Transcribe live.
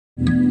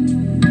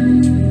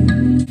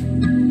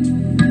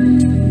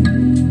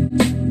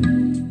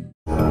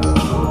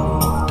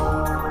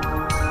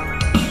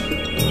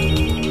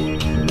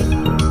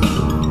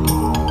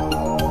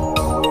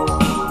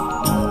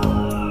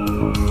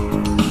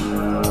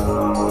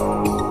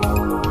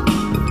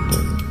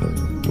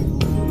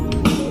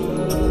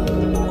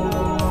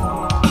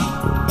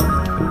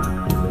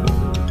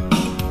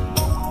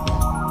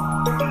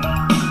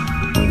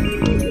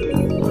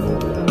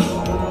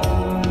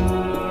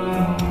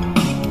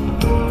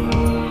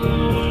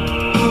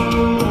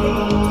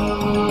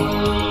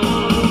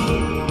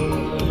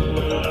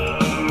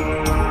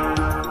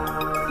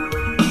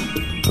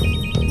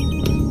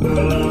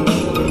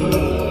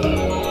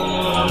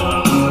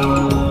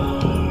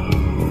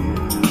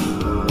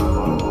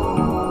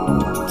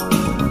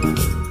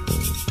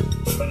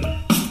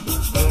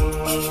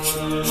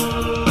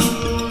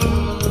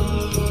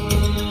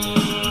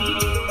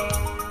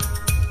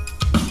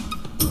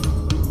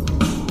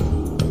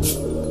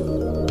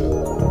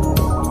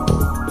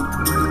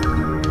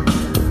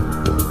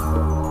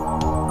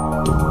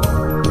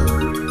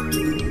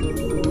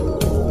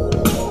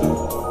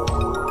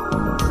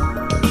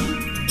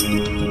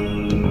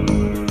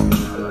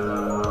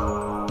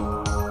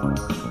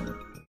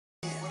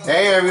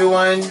Hey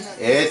everyone,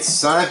 it's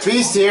Sonic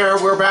Beast here.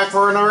 We're back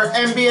for another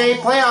NBA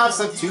playoffs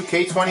of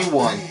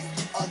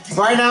 2K21.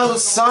 Right now the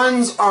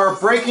Suns are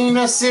breaking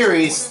the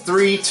series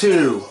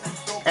 3-2.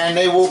 And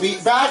they will be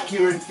back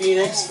here in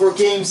Phoenix for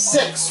Game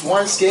 6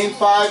 once Game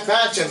 5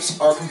 matchups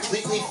are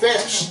completely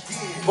finished.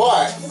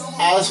 But,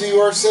 as we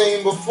were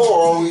saying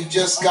before, we've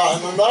just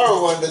gotten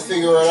another one to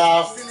figure it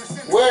out.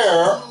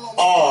 Where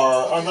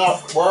are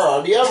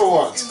the other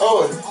ones?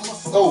 Oh,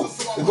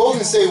 the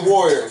Golden State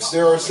Warriors.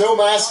 There is no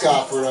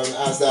mascot for them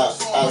as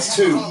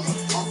two.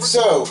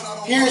 So,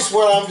 here's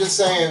what I'm just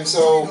saying.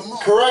 So,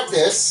 correct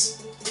this.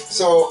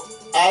 So,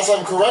 as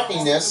I'm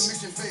correcting this,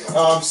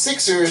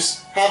 Sixers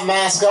have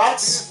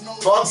mascots,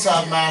 Bucks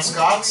have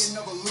mascots,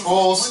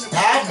 Bulls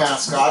have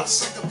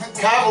mascots,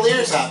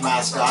 Cavaliers have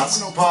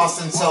mascots,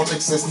 Boston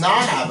Celtics does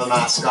not have a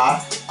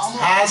mascot,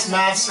 has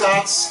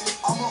mascots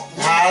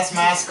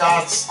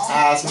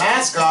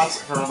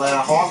for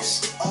Atlanta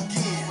Hawks,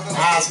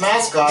 has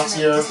mascots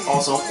here,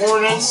 also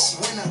Hornets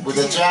with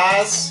the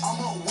Jazz,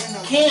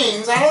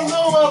 Kings, I don't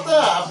know about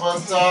that,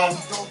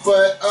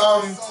 but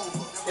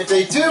if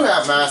they do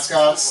have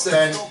mascots,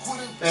 then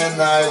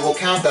I will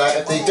count that.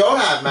 If they don't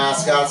have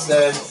mascots,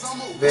 then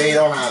they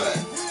don't have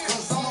it.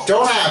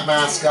 Don't have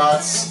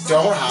mascots,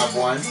 don't have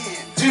one.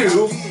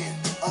 Do,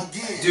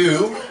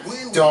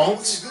 don't,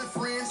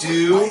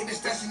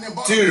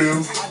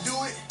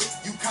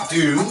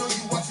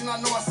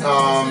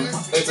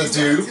 it's a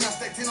do.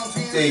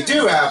 They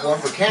do have one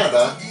for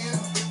Canada.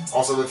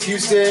 Also with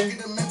Houston,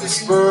 the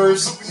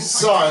Spurs,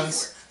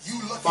 Suns,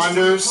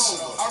 Thunders,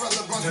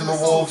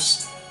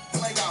 Timberwolves,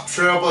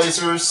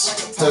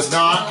 Trailblazers does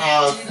not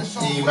have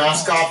the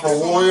mascot for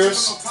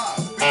Warriors,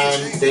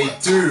 and they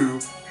do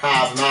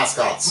have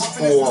mascots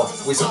for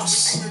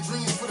Wizards.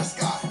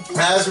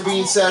 As we're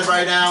being said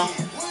right now,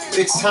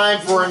 it's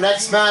time for our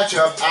next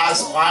matchup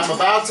as I'm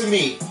about to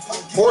meet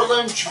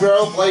Portland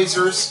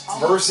Trailblazers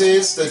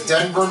versus the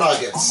Denver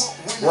Nuggets.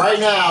 Right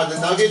now, the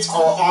Nuggets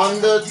are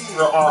on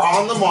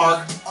the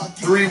mark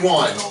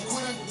 3-1.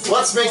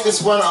 Let's make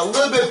this one a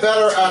little bit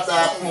better at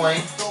that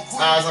point,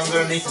 as I'm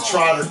going to need to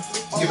try to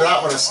give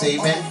that one a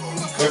statement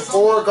with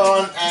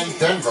Oregon and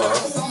Denver.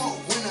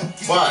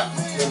 But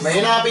there may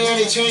not be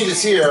any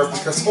changes here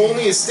because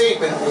only a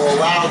statement will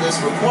allow this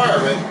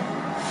requirement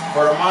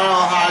for the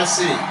Mile High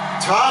City.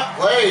 Top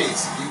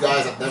plays. You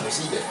guys have never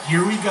seen it.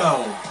 Here we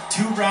go.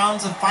 2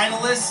 rounds of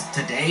finalists.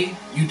 Today,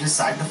 you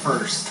decide the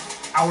first.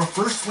 Our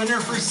first winner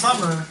for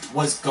summer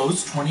was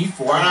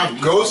Ghost2494. Right now,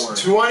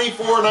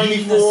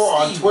 Ghost2494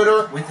 on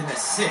Twitter with an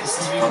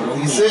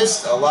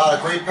assist. A lot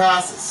of great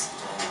passes.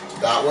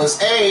 That was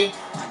A.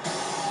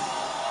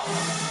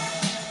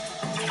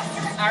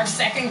 Our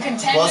second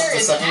contender Plus the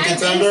second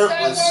contender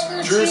was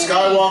Drew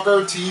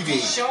Skywalker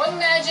TV. Showing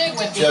magic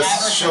with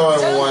just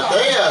showing what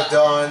they have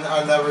done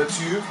on number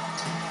 2.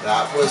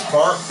 That was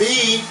part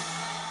B.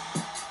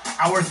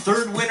 Our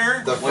third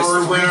winner. The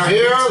third winner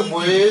here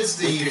was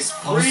the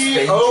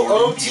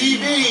 300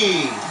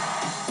 TV.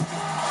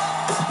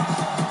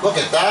 Look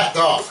at that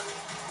dog.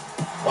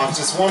 Watch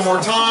this one more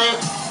time,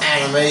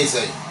 and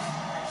amazing.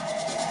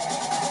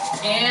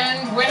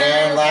 And winner.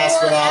 And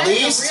last but not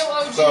least,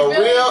 the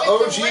real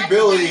OG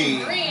Billy.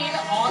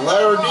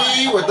 Letter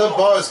D with the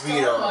buzz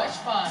beater. So much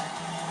fun.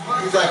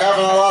 He's like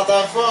having a lot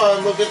of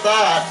fun. Look at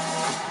that.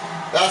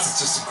 That's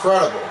just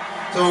incredible.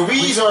 So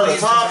these are the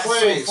top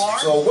plays.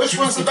 So which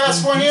one's the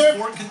best one here?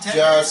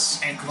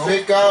 Just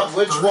pick out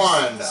which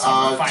one.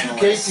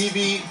 2K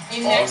TV.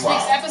 In next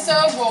week's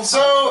episode, we'll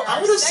so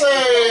I'm gonna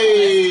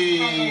say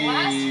the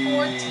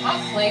last 4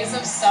 top plays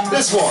of summer.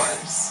 This one.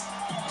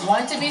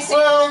 Want to be seen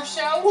on our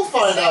show? We'll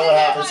find out what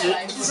happens here.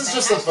 This is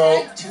just a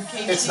vote.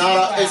 It's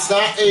not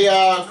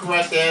a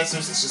correct answer.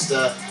 It's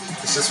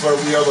just what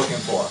we are looking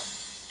for.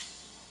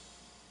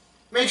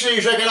 Make sure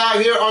you check it out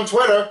here on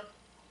Twitter.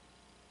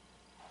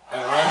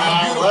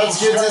 let's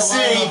get to the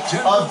city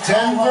of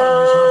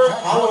Denver,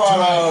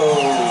 Colorado.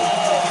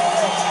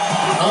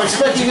 I'm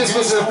expecting this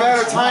was a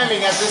better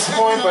timing at this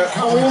point, but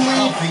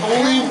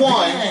only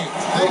one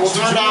will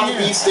turn out to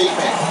be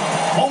statement.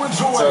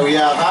 So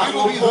yeah, that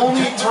will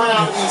only turn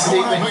out to be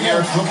statement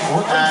here,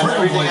 and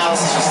everything else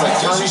is just like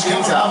turning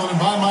things out.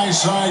 By my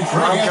side,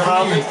 Greg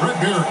Anthony and Brett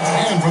Beard,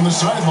 and from the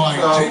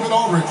sideline, David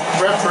Aldridge,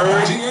 Brett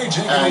Beard, DA,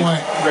 take it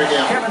away.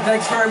 Kevin,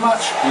 thanks very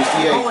much.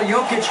 Nikola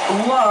Jokic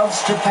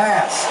loves to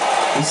pass.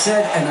 He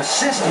said an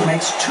assist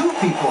makes two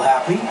people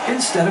happy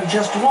instead of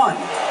just one.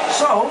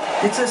 So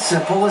it's as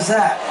simple as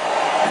that.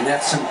 And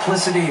that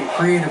simplicity and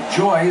creative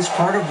joy is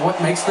part of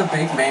what makes the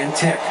big man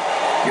tick.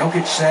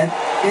 Jokic said,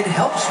 "It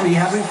helps me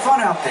having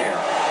fun out there.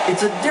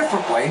 It's a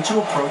different way to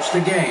approach the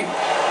game."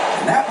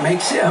 And that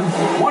makes him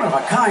one of a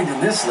kind in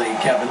this league,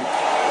 Kevin.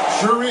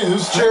 Sure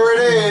is. Sure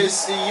it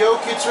is. The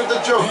Jokic with the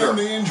Joker. And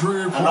the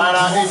injury report. And right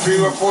now, injury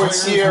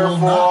reports here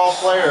for all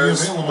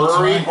players.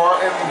 Murray,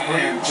 Barton,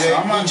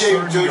 DJ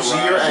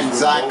Dozier, and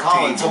Zach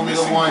Collins. Only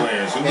the one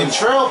in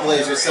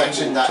Trailblazer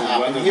section that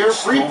happened here.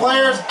 3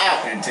 players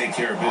out and take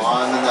care of business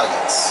on the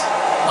Nuggets.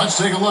 Let's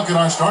take a look at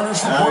our starters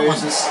for Now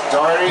here's Portland. the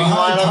starting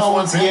lineup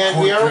once again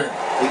here.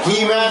 The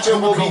key matchup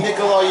will be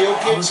Nikola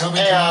Jokic and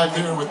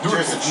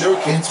Joseph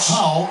Nurkic.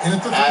 Powell in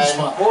at the 3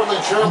 spot.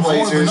 Portland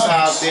Trailblazers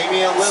have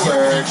Damian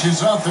Lillard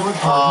Is out there with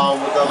with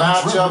the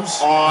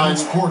matchup on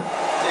Dan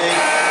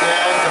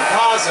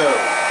Campazzo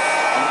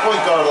on the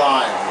point guard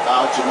line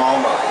without Jamal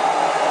Murray.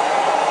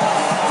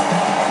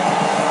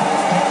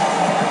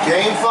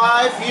 Game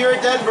 5 here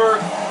at Denver.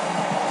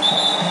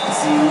 As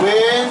he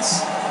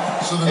wins,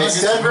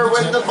 it's Denver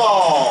with the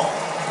ball.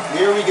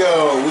 Here we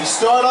go. We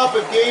start up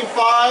with Game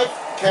 5.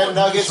 Can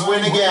Nuggets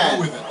win again?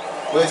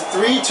 With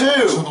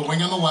 3-2. So the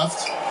wing on the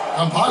left.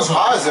 Campazzo.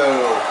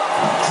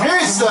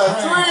 Here's the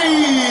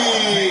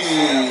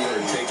 3!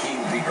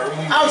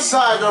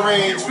 Outside the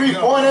range,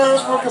 3-pointer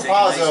for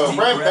Campazzo.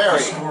 Brent Berry.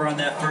 Score on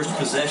that first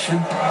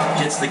possession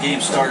gets the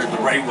game started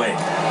the right way.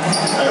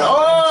 And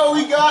oh,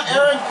 we got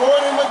Aaron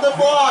Gordon with the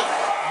block.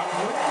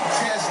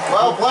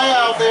 Well, play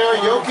out there.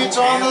 Jokic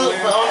on the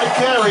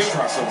carry.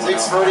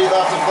 6:30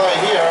 left to play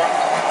here.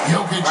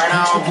 Right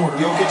now,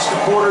 Jokic to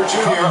Porter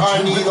Jr.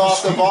 Unneed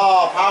off the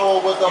ball. Powell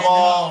with the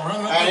ball.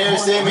 And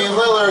here's Damian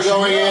Lillard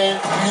going in.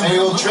 And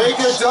he'll take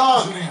a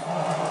dunk.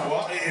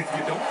 Well, if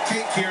you don't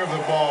take care of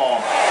the ball,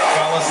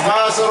 fellas,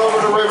 Pass it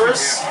over to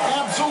Rivers.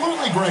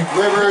 Absolutely great.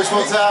 Rivers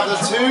will tap the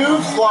 2.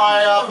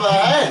 Fly up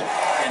ahead.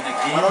 And the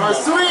game Number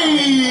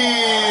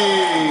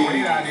 3.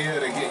 great idea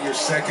to get your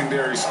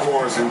secondary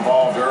scorers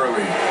involved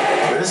early.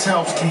 This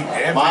helps keep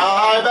every Mile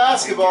High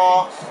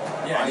basketball.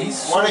 Yeah,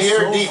 he's Want to so hear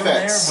slow from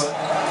defense. there,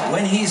 but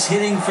when he's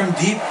hitting from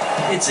deep,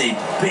 it's a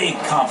big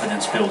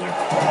confidence builder.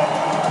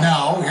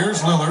 Now,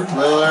 here's Lillard.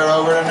 Lillard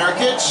over to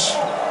Nurkic.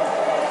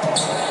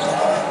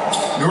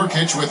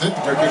 Nurkic with it.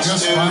 Nurkic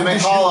Just to 5 to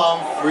shoot.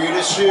 McCollum. 3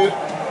 to shoot.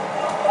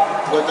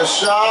 With the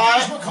shot.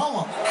 Here's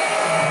McCollum.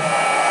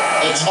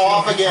 It's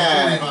off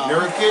again. Well,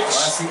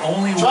 that's the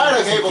only Nurkic tried way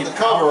to take able him to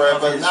cover out it,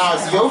 of but his now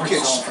it's comfort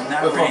Jokic zone from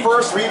that with the range.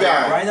 first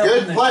rebound. Right up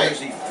Good in the play.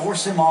 jersey,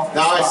 force him off the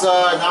Now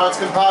spot. it's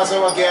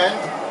Campazzo again.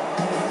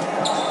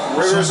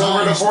 Rivers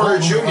over to Porter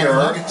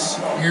Jr.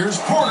 Here's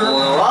Porter.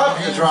 Porter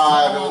up the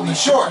drive. It will be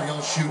short.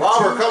 He'll shoot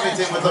Robert 2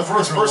 Covington with the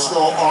first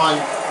personal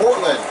on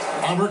Portland.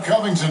 Robert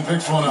Covington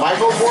picks one up.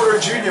 Michael Porter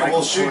Jr.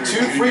 will shoot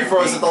 2 free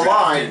throws at the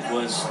line. It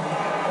was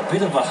a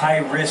bit of a high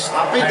risk.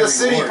 I think the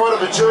city put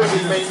of a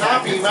jersey may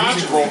not be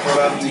magical for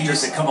them to He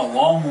just has come a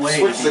long way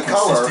switch to be the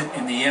color. consistent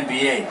in the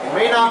NBA. It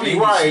may not be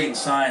right. Seeing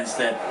signs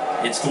that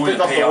it's going Pick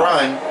to up pay the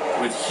off run.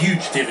 with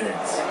huge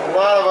dividends. A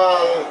lot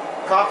of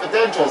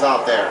confidentials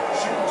out there.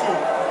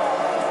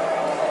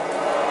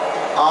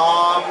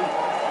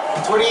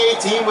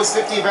 2018 was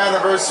 50th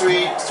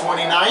anniversary.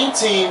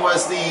 2019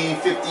 was the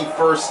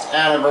 51st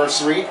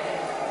anniversary.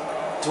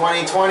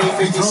 2020,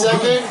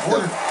 52nd.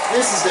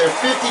 This is their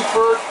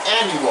 51st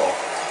annual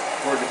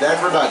for the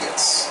Denver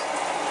Nuggets.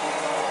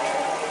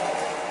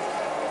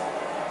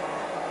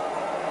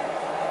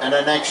 And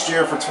then next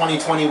year for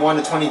 2021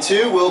 to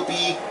 22 will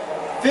be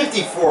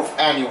 54th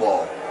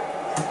annual.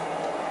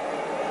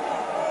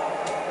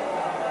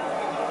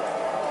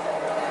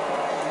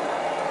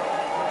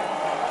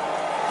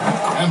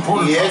 And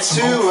Porter He hits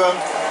 2 of them.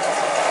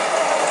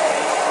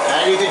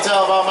 And you can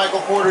tell about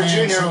Michael Porter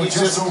Jr. He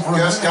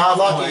just got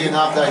lucky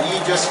enough that he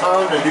just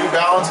earned a New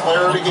Balance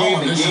Player of the Game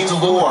in Game 4.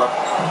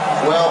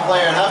 Well,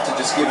 player enough to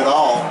just give it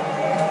all.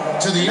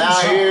 To the Now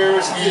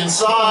here's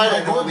inside,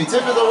 and it will be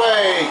tipped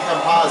away.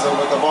 Campazzo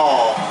with the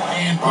ball.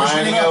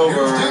 Lining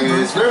over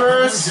is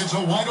Rivers. It's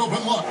a wide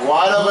open look.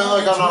 Wide open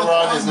look on the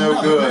run is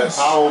no good.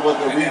 Powell with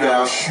the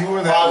rebound.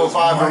 Sure, that 5 was with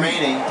 5 money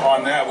remaining.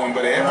 on that one,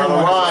 but On the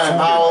everyone run,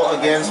 Powell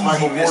against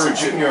Michael Porter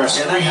Jr. Yeah, that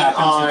Screen happens.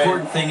 The on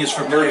important thing is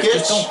for players, Nurkic.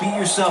 just don't beat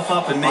yourself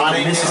up and make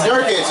Running a miss. is like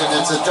that. Nurkic,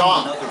 and it's a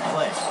dunk. Another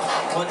play.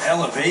 What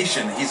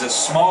elevation. He's a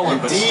smaller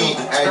but Indeed,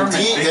 still determined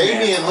indeed, big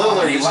man. Damian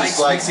Lillard And he is likes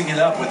just like mixing it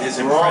up with his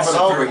Robbing impressive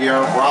over third.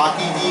 here.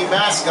 Rocky D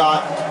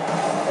mascot.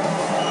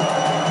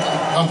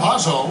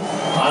 Campazzo.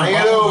 Running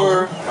it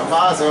over.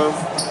 Campazzo.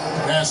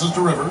 Passes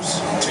to Rivers.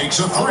 Takes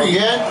a Up three.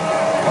 again.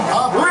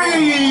 Up.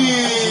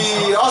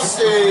 Three!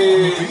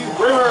 Austin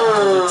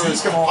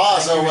Rivers!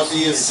 Campazzo with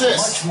the Much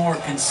assist. more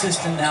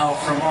consistent now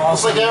from Looks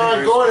Austin like Aaron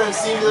Rivers. Gordon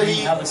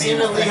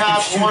seemingly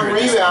has one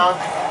rebound.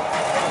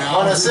 Now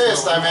One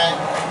assist, I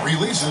meant.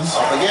 releases.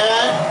 Up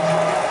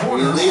again.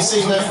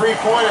 Releasing the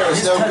three-pointer is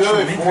His no touch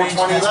good. from mid-range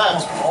 4:20 is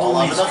left.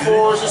 always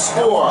 11-4 is the good.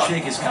 score.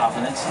 Shake his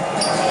confidence.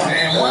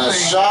 And one A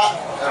thing shot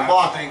and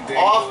block I think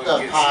off David the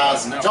gets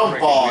pass. enough Jump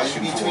ball in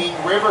recognition between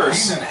for. Rivers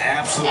He's an and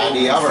absolutely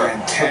the other.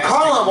 fantastic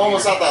McCollum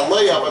almost leader had that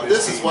layup, but of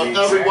this his is what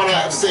teammates. everyone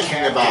That was kind of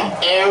thinking about.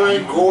 captain.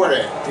 Aaron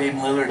Gordon. Dave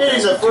Lillard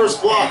Hitting the doesn't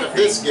first do block of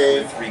this anything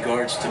game. with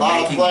regards to A lot of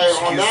making play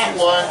excuses on that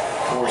one.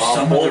 for A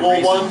some of the mobile one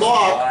reasons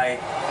block. why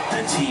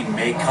the team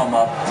may come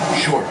up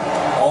short.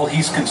 All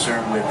he's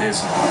concerned with is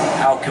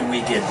how can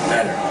we get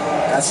better.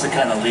 That's the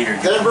kind of leader.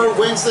 Denver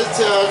wins the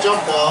jump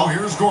Oh, ball.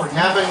 here's Gordon.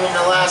 Happened in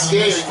the last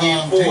game in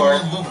game From 4.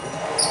 Damian Lillard.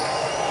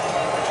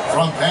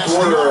 From pass.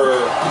 Porter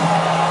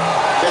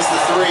gets the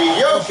three.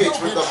 Jokic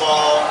with the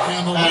ball.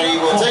 And he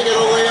will take it a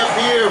layup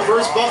here.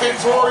 First bucket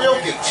for In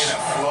Jokic. a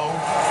flow,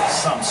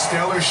 some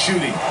stellar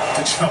shooting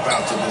to jump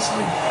out to this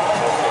lead.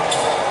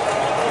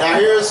 Now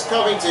here's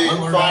Covington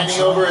Lillard finding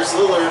outside. over his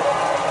Lillard.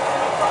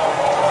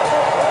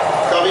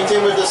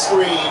 Covington with the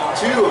screen.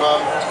 2 of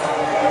them.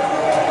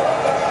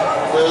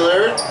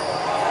 Lillard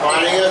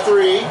finding a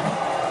 3.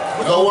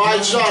 With a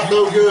wide shot,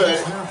 no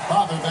good.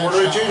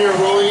 Porter Jr.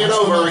 rolling it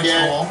over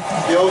again.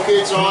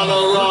 Jokic on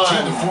the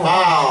run.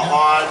 Foul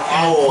on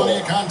Powell. Plenty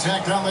of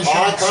contact on the Odd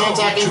shot.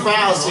 contacting So,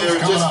 fouls here,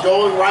 coming just up.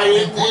 going right in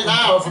and Important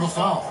out. for the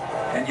foul.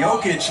 And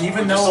Jokic,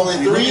 even There's though only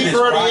we look at his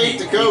 3:38 body,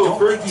 to we go, don't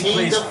think he 13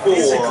 plays to 4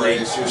 physically.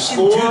 is your He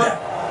can do score. that.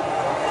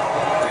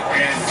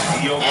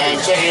 And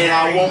checking it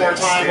out one more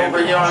time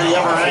over here on the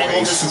upper angle.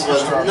 This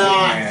was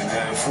not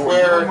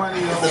where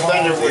the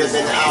defender would have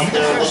been out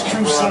there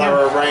looking for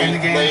another right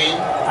lane.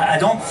 I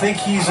don't think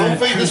he's I don't a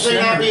think true this may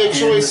not center be a in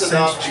choice the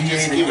enough sense, to GA,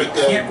 just that give you it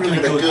can't really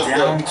give it a go good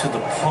down look. to the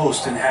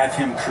post and have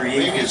him create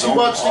Maybe his too own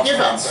much to give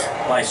out offense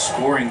there. by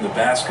scoring the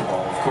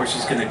basketball. Of course,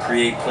 he's going to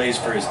create plays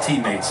for his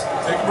teammates.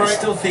 I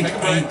still think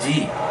AD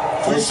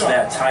holds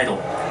that title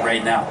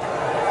right now.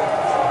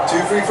 2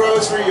 free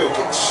throws for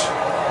Jokic.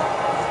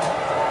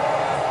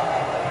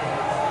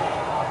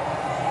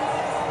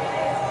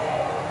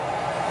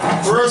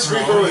 First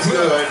free throw is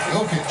good.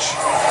 Jokic.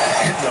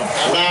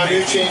 And now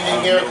new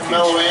changing here,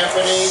 Carmelo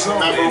Anthony.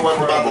 Remember what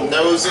about the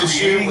nose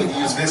issue when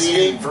he was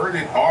bleeding?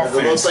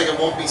 It looks like it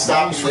won't be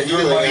stopping the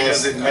healing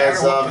as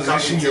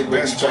Covington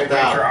will be checked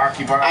out.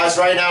 As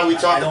right now we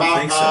talked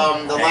about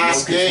the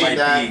last game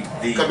that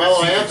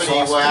Carmelo Anthony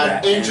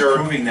had injured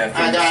and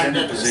got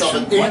himself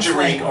an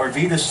injury. But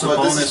this is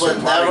what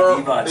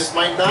this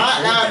might not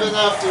have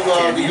enough to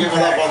give it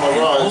up on the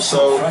run.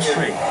 So if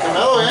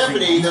Carmelo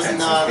Anthony doesn't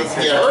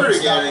get hurt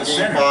again in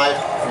game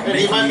 5, and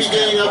he might be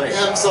getting up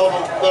himself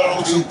better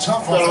lucky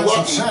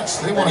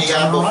than he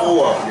got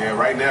before. Yeah,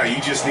 right now you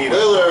just need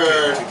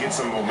Lillard to get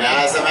some momentum.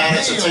 has the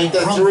managed to take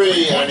the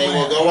 3, and they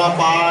will go up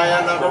by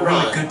another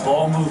Really run. good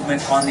ball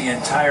movement on the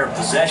entire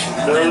possession.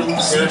 And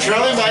They're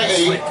trailing by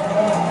 8.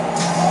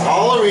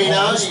 All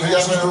arena, you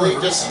definitely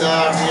just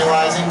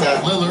realizing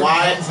that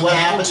what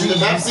happened to the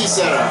Pepsi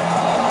Center.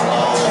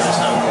 Oh, there's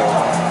no more.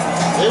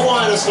 They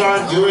wanted to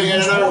start doing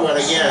it another one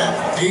again.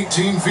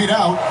 18 feet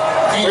out.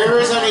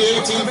 Rivers on the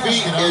 18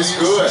 feet is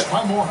good.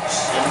 By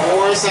Morris. And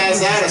Morris has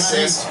that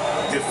assist.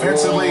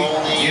 Defensively,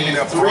 Only giving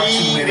up 3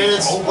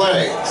 minutes to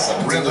play.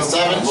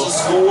 17-7 to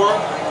score.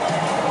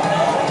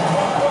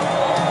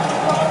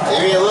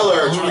 Damian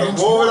Lillard trying to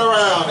move it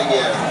around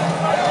again.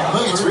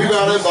 It's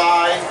rebounded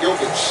by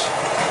Jokic.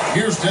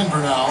 Here's Denver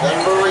now.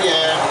 Denver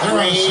again. They're on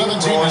a Green,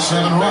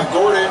 17-7 run.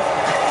 Gordon.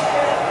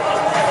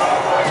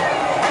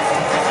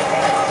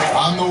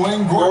 On the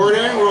wing,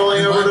 Gordon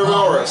rolling over to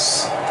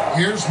Morris.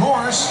 Here's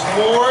Morris.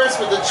 Morris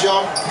with the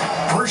jump.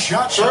 First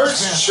shot.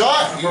 First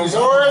shot for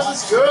Morris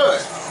is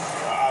good.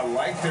 I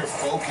like their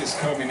focus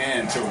coming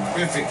in.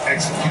 Terrific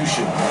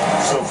execution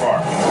so far.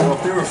 Well,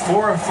 if there were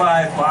 4 or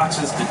 5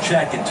 boxes to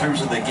check in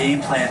terms of the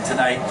game plan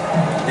tonight,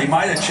 they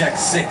might have checked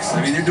 6.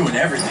 I mean, they're doing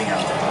everything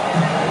out there.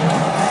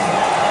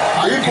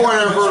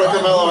 3-pointer for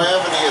Carmelo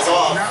Anthony is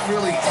off. Not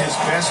really his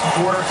best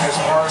quarter as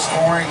far as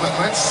scoring.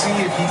 Let's see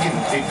if he can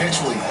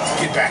eventually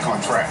get back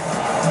on track.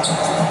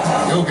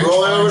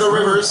 Rolling over to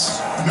Rivers.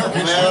 Man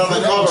on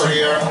the cover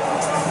here.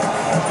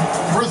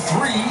 For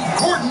 3,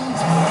 Gordon.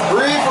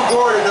 3 for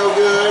Gordon, no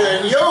good.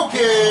 And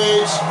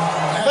Jokic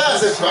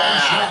has it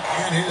back.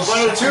 With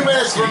under 2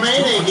 minutes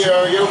remaining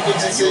here,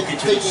 Jokic is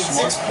taking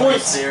 6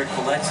 points.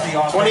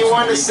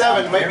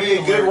 21-7 might be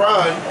a good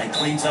run. And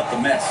cleans up the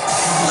mess.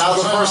 Now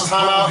the first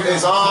timeout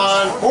is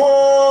on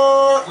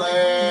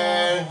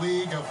Portland.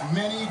 League of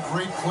many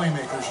great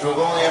playmakers With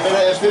only a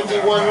minute and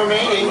 51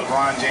 remaining.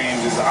 LeBron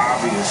James is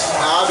obvious.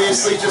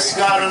 Obviously just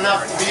got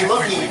enough to be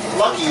lucky.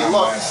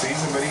 Look.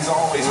 Season, but he's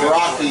always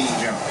Rocky.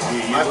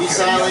 Might be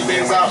silently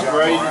things out,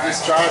 ready to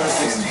just try to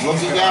just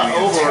looking out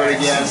over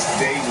it again. Since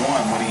day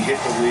one when he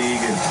hit the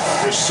league, and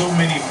there's so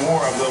many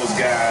more of those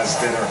guys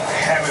that are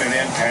having an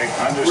impact.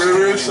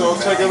 Rivers, so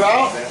check him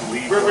out.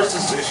 Rivers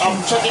is, I'm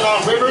checking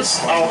out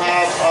Rivers. I'll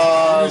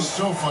have It's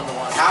so fun to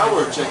watch.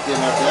 Howard checked in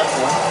at that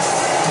point.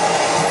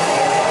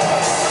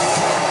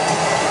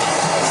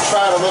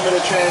 Try to limit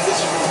a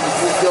transition.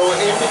 Go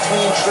in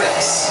between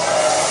tricks.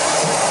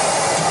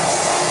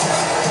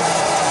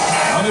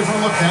 A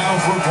different look now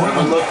for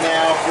Portland. Look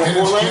now for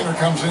Dennis Portland. Skinner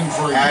comes in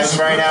for a As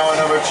right now,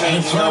 another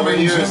changing over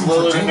here is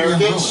Lillard and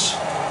Nurkic.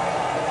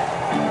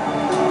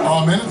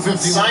 A minute 50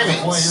 left to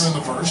Simons. play here in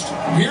the first.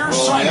 Here's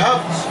Rolling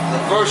up. Simons.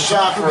 The first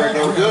shot for it,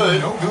 no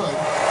good. No good.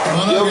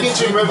 Jokic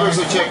and Rivers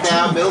are checked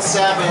out.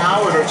 Millsap and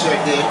Howard are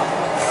checked in.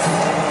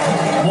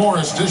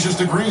 Morris dishes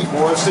to Green.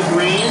 Morris to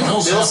Green.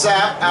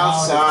 Millsap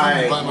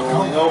outside.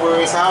 Rolling over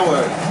is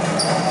Howard.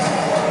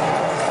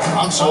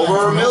 Outside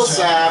Over for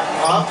Millsap.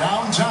 Up.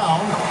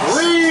 Downtown.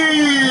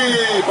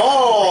 Three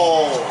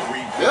ball.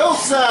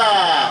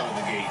 Millsap.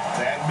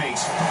 That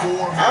makes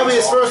 4 That'll be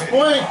his first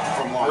point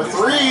from for long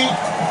three.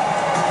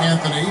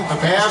 Anthony. The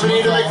pass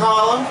Anthony to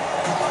McCollum. McCollum.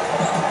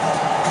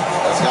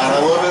 That's got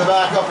a little bit of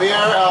back up here.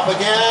 Up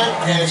again.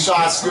 And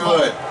shot's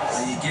good.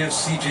 You give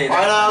CJ.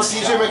 Right now,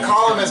 CJ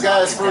McCollum has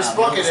got his first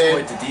bucket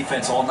in. The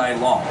defense all night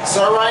long.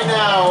 So right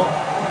now,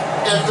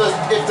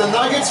 if the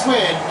Nuggets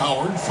win,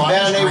 Howard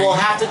then they will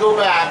have to go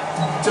back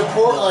to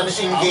Portland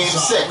in Game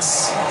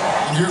 6.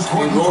 And here's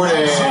And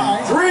Gordon.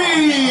 Gordon,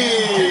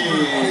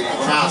 three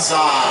from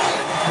outside.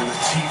 And the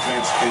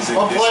defense is in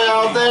One play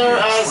out there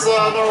as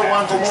another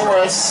one for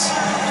Morris.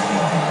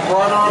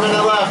 1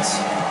 minute left.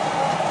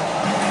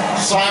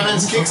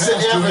 Simons kicks it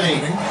to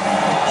Anthony.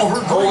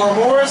 Over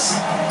Morris.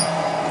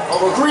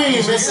 Over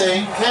Green,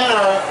 missing.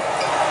 Kenner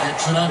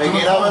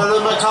picking it up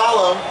into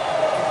McCollum.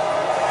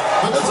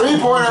 The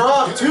three-pointer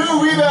up. 2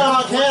 rebound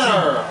on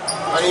Kenner.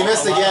 But he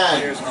missed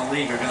again. Players in the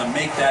league are going to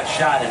make that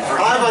shot. I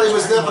thought he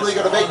was definitely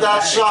going to make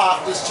that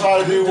shot. Just try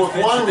to do with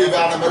 1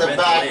 rebound and put it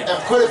back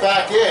and put it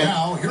back in.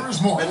 Now, here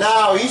is Morris. But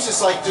now he's just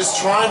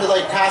trying to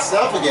pass it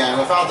up again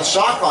without the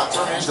shot clock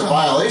turning into a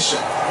violation.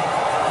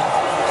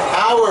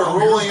 Howard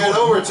rolling it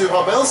over to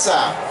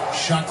Millsap.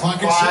 Shot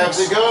clock at 5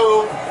 6. to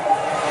go.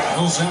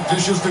 Millsap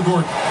dishes to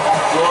Gordon.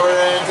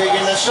 Gordon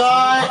taking the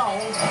shot.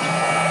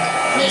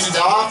 Missed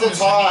off the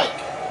tie.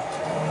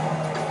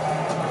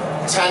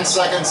 10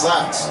 seconds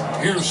left.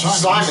 Here's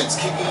Simons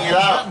kicking it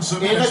out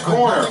in the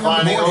corner,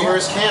 finding over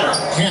his Cantor.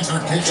 Cantor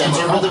kicks to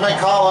Cantor with the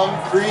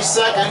McCollum. 3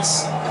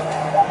 seconds.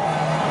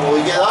 Will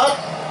he get up?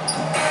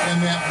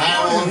 And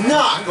That will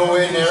not go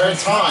in there in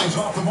time.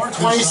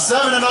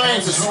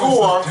 27-9 to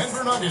score.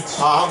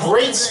 A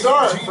great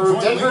start for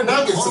Denver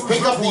Nuggets to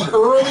pick up the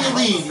early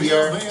lead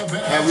here.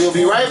 And we'll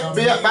be right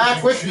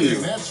back with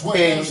you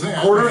in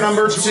quarter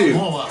number 2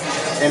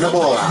 in the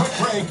blowout.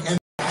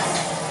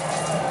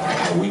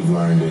 What we've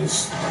learned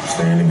is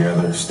staying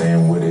together,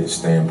 staying with it,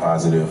 staying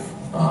positive,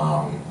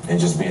 and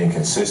just being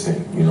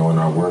consistent, in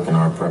our work and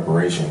our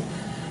preparation.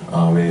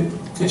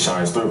 It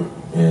shines through,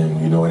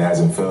 and, it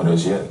hasn't failed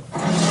us yet.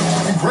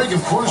 Greg,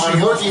 of course,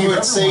 on working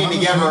with staying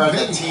together as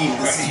a team,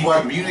 this is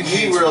what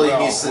he really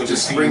needs to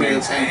just bring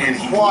it and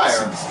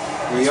require.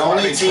 The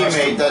only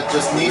teammate that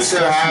just needs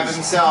to have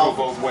himself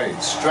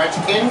stretch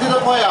into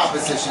the playoff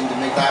position to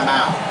make that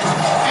mount.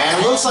 And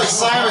it looks like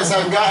Simons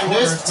hasn't gotten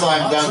this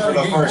time done for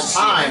the first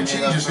time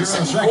in the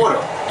second quarter.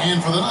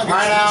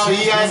 Right now,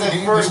 he has a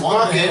first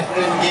bucket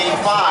in Game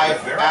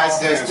 5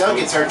 as the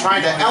Nuggets are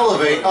trying to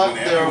elevate up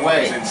their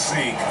way.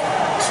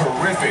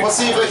 We'll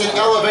see if they can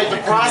elevate the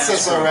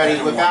process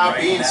already without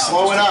being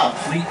slowing up.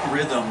 Complete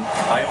rhythm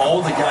by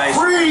all the guys.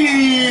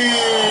 Free!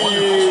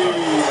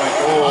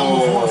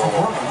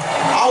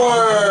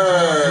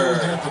 Howard!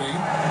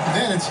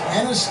 Then it's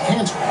Ennis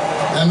Cantor.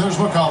 Then there's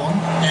McCollum.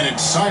 And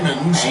it's Simons.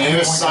 And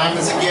here's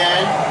Simons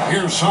again.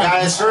 Here's Simons.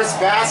 Got his first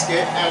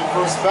basket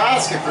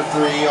for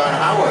 3 on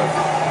Howard.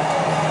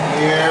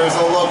 Here's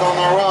a look on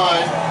the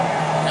run.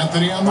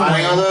 Anthony on the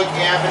Finding a look.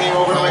 Anthony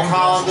over to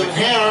McCollum to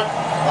Cantor.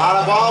 A lot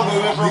of ball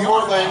movement from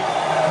Portland.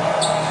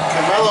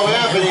 Carmelo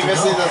Anthony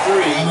missing the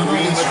 3.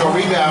 Green with the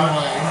rebound.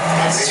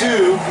 That's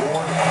 2.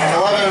 And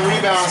 11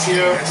 rebounds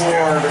here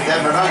for the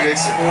Denver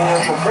Nuggets,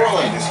 4 for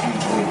Portland.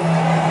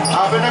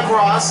 Up and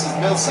across is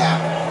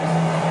Millsap.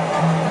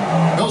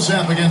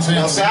 Millsap against Anthony.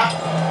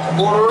 Millsap,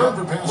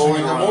 quarter,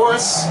 rolling to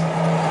Morris.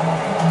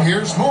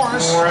 Here's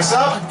Morris. Morris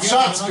up,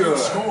 shot's good.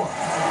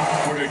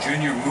 Porter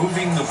Jr.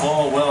 moving the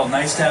ball well.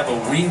 Nice to have a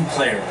wing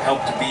player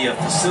help to be a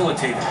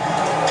facilitator.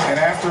 And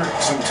after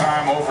some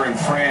time over in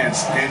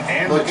France,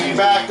 and looking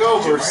back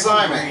over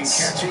Simons.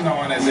 Catching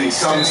on as he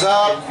comes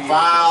up,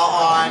 foul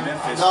on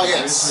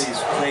Nuggets.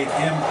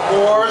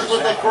 Fours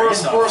with the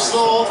first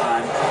personal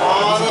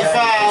on the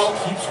foul.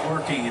 Keeps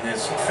working and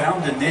has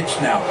found a niche. pitch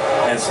now,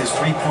 as his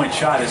three-point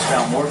shot has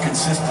found more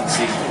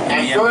consistency in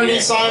And the Bernie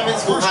NBA.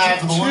 Simons will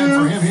have 2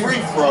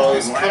 free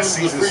throws coming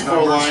to the free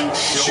throw line,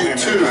 shoot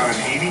 2.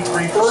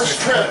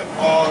 First trip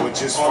on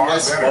this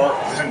part.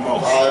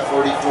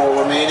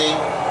 5:44 remaining.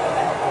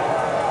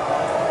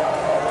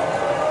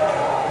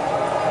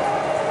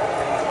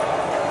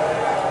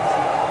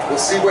 We'll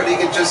see what he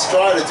can just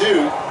try to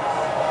do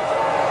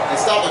and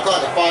stop the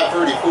clock at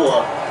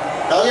 5:34.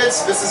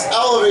 Nuggets, this is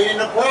elevating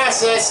the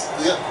process.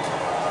 Yep.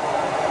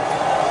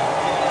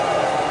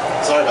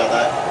 Sorry about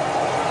that.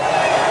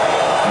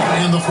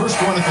 And the first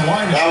one at the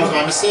line. That was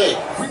my mistake.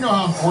 We know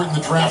how important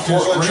the draft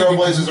is. Portland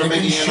Trailblazers are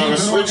making another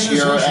switch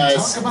here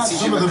as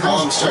CJ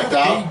McCollum's checked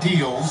out.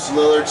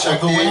 Lillard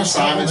checked in.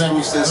 Simons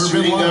moves his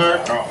shooting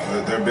guard.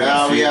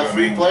 Now we have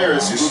 3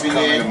 players moving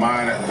in.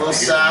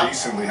 Millsap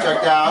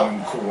checked out.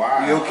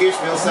 Jokic,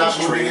 Millsap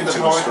moving into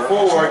point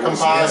forward.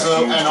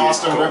 Campazzo and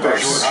Austin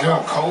Rivers. How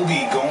about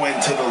Kobe going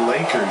to the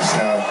Lakers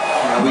now?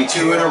 That'll be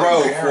 2 in a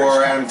row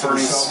for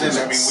Anthony Simmons. I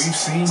mean, we've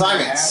seen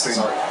Simons.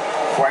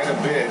 quite a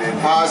bit.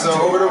 Campazzo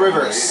over to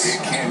Rivers.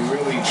 It can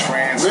really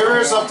transform.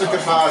 Rivers up to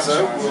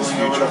Campazzo, moving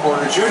over to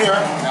Porter Jr.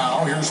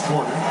 Now here's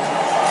Porter.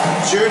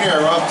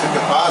 Jr. up to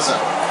Campazzo.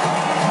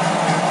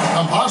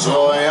 Campazzo.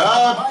 Going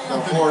up. The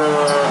Porter.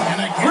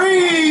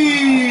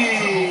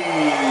 Three!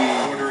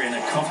 Porter in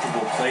a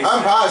comfortable place.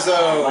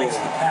 Campazzo. Likes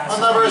the pass.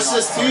 Another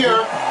assist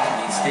here.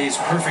 He stays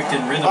perfect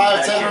in rhythm.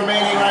 5:10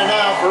 remaining right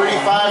now.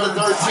 35 to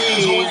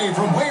 13.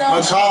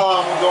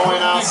 McCollum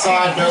going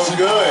outside, no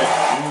good.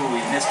 Ooh,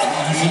 he missed an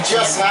easy. He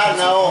just had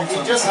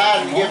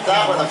to give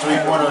that one a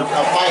 3-pointer,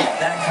 a fight.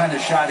 That kind of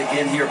shot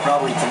again here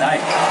probably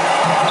tonight.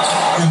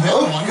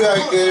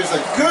 Okay, there's a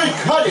good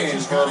cut in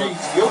for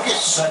Jokic.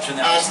 Such an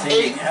As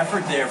outstanding 8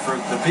 effort there for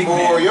the big for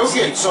man.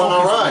 Jokic Stay on a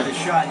focused run. with the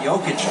shot.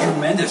 Jokic,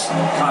 tremendous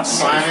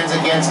concentration. Simons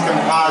against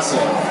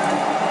Campazzo.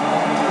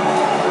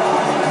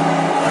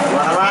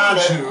 Run around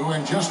it. 2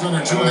 and just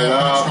under 2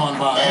 minutes gone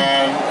by.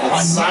 And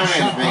it's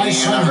Simons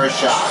making another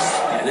shot.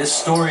 Yeah, this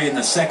story in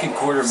the second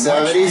quarter.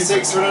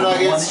 76 for the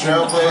Nuggets.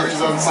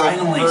 Trailblazers on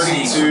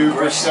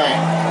 32%.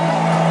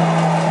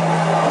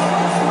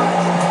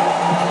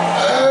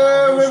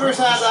 Rivers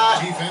had that.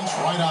 Defense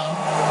right on.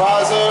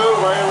 Campazzo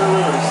right over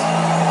Rivers.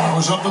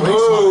 Goes up the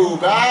Ooh,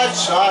 baseline. bad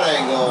shot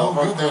angle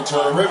No good that for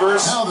time.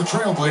 Rivers. Now the It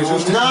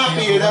Trailblazers will not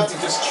be enough to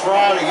just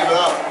try to give it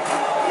up.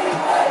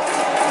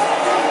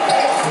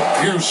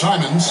 Here's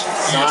Simons.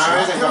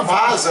 Simons and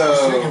Campazzo.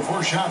 He's taken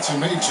 4 shots and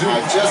made 2.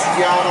 I just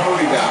got a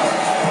rebound.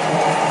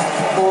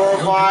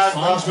 4-5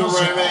 left to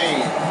Millsap. remain.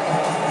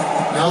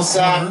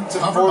 Millsap to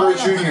Porter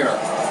Jr.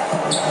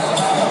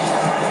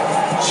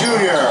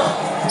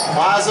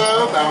 Campazzo,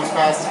 bounce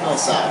pass to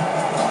Millsap.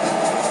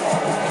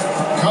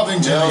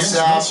 Covington against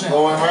Millsap Millsap.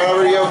 going right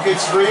over Jokic,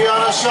 3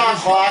 on a shot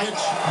clock.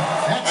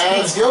 That's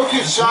And good.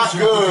 Jokic shot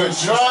good.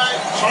 Try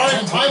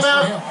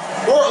timeout.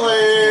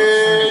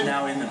 Portland.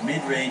 Now in the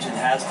mid-range and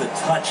has the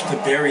touch to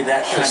bury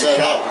that kind of Said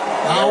that shot. one.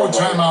 Now a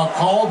timeout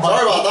called.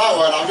 Sorry about that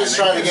one. I'm just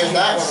trying to get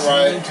that one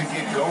right. To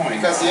get going.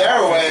 Because the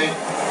airway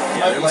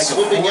Yeah, they're like a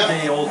slipping up,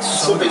 4-day-old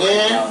soda slipping right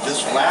in, now,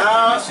 just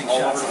out, missing all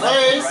over shots the left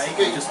and place. right,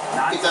 You just could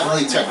not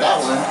definitely playing check their that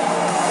best. one.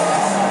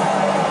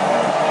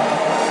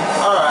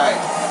 Alright.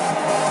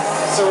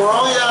 So we're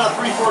only down to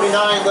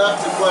 3:49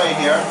 left to play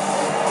here.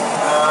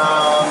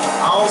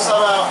 I'll sub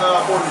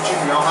out Porter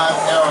Jr. I'll have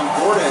Aaron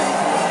Gordon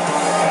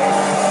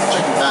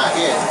checking back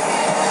in.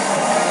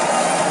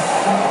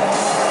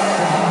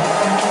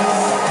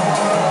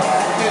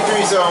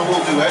 2-3 zone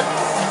will do it.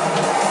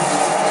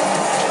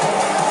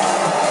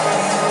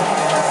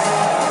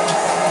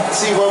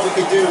 See what we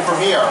could do from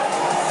here.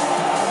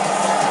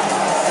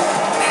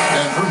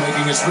 Denver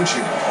making a switch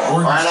here.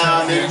 Gordon Right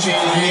now, stepped in.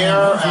 mid-changing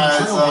here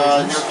as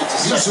Nurkic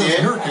is This checked is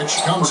in. Nurkic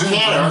comes For in for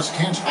Cantor, his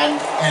Cantor.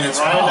 and it's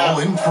right foul now,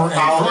 in for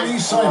foul Anthony in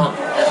Simons.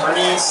 for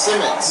Anthony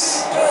Simmons.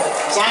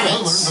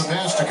 Lillard the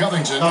pass to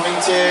Covington.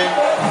 Covington.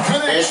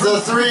 It's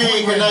the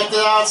 3 connected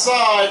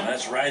outside.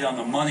 That's right on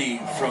the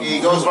money from He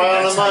goes Lillard. right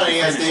on That's the how you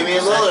money as finish a Damian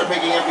possession. Lillard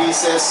picking up the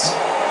assist.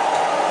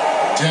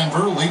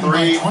 Denver leading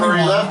 3 by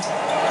 21. left.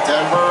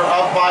 Denver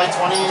up by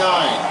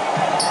 29.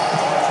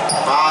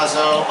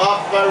 Campazzo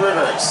up by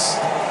Rivers.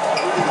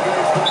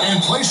 And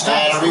placed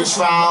And a reach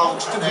foul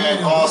and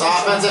calls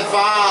offensive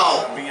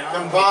foul.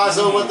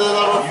 Campazzo with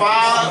another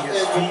foul.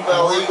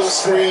 Illegal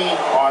screen.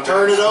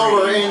 Turn it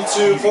over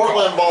into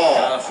Portland ball.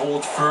 Gotta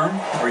hold firm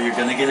or you're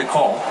gonna get a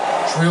call.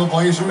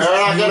 Trailblazers. They're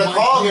not going to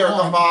call here,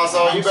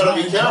 Campazzo. You better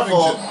be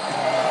careful.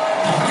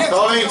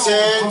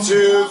 Covington,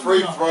 2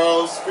 free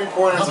throws.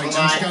 3-pointers of the Covington's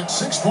night. got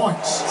 6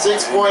 points.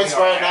 6 points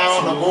right now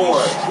on the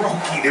board.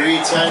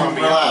 3:10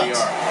 left.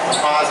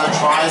 Campazzo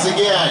tries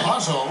again.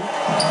 Campazzo.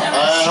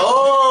 And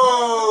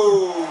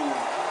oh!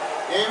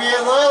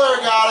 Damian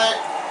Lillard got it.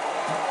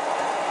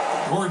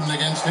 Gordon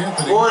against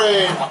Anthony.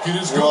 Gordon Bucket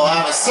is will good.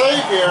 have a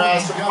save here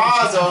as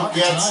Campazzo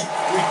gets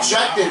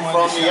rejected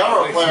from the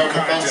other player,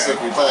 defensive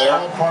player.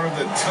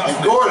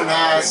 And Gordon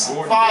has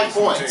 5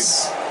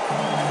 points.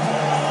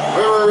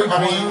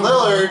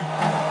 Lillard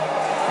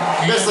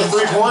missed a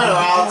 3-pointer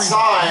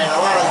outside. A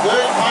lot of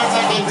good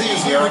contact indeed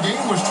here. here. The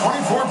game was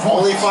 24 points.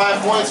 Only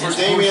 5 points for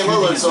Damian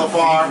Lillard so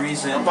far.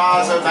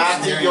 Campazzo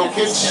back to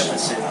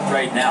Jokic.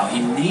 Right now,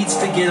 he needs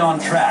to get on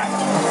track.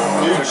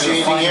 New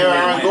changing here.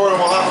 Aaron Gordon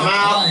will have him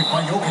out.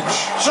 By Jokic.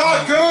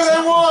 Shot good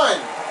and one.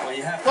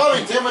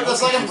 Covington with the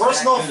second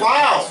personal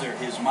foul.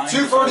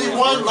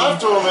 2:31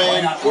 left to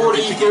remain.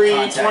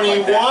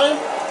 43-21.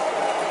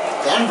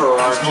 Denver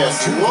are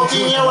just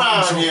looking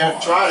around here,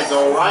 try to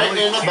go right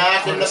in the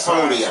back in the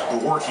podium.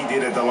 The work he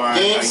did at the line.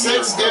 Game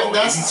 6 if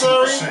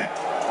necessary.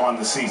 On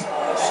the season.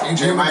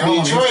 There might be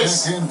a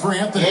choice.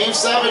 Game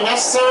 7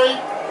 necessary.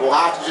 We'll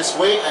have to just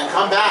wait and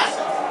come back.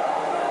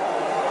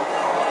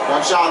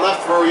 One shot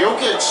left for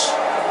Jokic.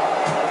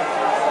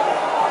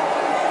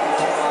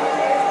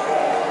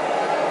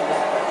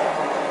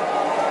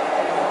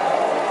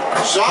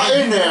 Shot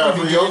in there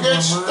for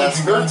Jokic. That's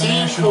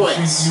 13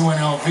 points.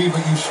 UNLV,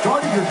 but you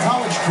started your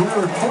college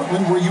career at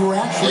Portland, where you were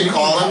actually. They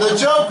call him the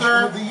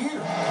Joker. Of the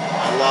year.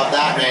 I love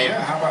that name.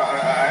 Yeah, how about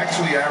I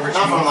actually averaged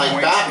Nothing more like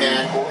points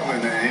Batman. in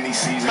Portland than any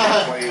season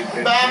I played.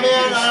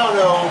 Batman, I don't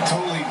know.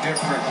 Totally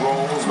different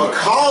roles.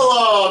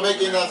 McCullough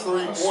making that A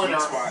sweet three-pointer.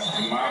 spot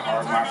in my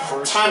heart. My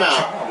first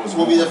Timeout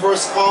will be the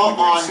first call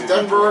on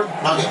Denver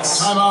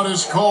Nuggets. Timeout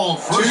is called.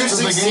 First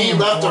of the 2:16 game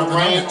left to for the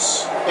reign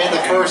Nuggets. in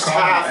the first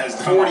half.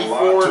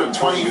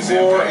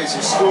 44-24 is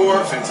your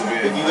score.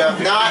 If you have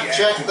not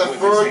checked the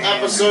third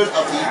episode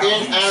of the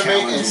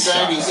Anime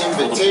Insanity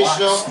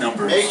Invitational,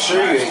 make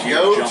sure you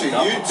go to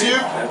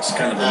YouTube That's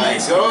kind of a and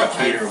nice go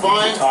indicator and of what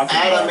find you're talking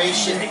about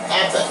Animation today.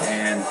 Epic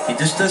And he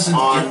just doesn't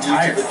on get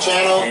tired. YouTube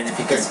channel And if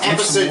he because can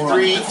get some episode more on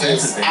the 3 defensive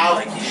is end out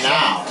like he's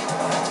now.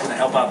 shown, it's going to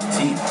help out the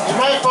team. You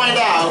might find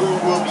out who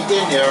will be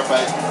in there,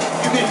 but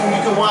you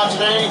can watch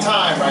it any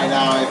time right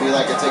now if you'd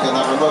like to take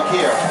another look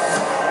here.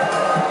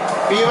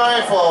 Be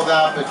mindful of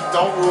that, but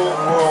don't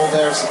rule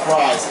their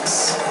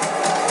surprises.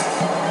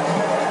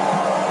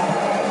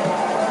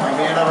 Might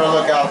be another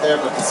look out there,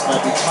 but this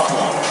might be tough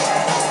enough.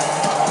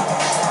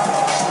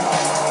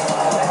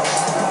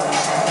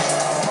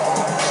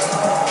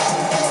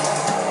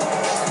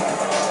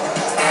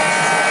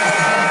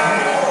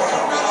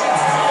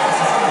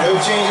 No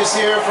changes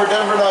here for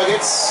Denver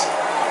Nuggets.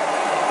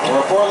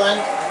 Or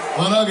Portland.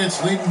 The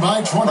Nuggets leading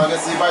by 20.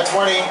 Nuggets lead by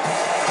 20.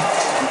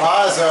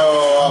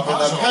 Campazzo up in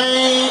the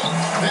paint.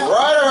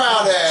 Right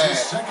around it.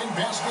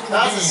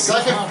 That's the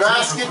second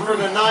basket for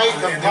the night.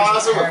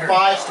 Campazzo with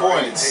 5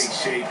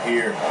 points.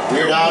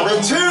 We're down to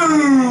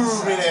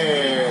 2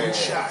 minutes.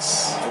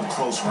 Shots from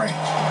close range.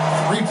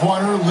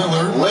 Three-pointer,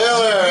 Lillard.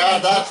 Lillard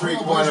had that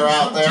three-pointer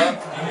out there.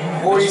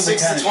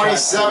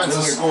 46-27 to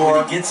score.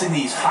 When he gets in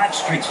these hot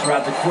streaks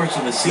throughout the course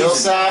of the season,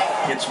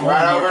 Millsap gets more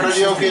right and more over to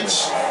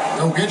consistent.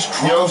 Jokic.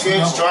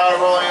 Jokic Trying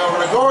to rolling over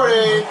to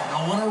Gordy. No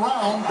one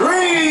around.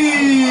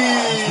 Three!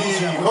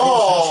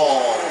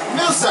 Oh!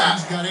 Millsap.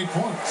 He's got 8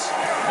 points.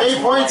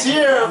 8 points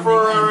here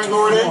for Aaron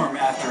Gordon.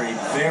 After a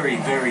very,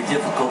 very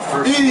difficult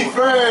first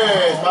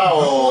Defense!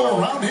 Powell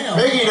Around him.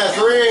 making a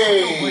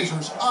three.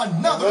 Blazers,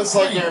 another Looks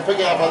like they're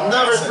picking up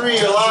another three.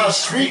 A lot of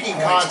streaking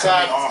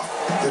contact.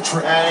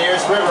 And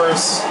here's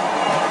Rivers.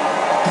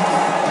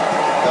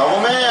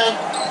 Double man.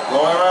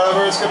 Going right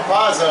over is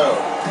Campazzo.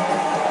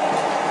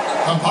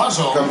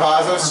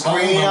 Campazzo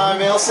screen on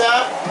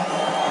Millsap.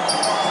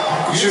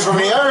 Shoot from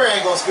the other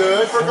angle's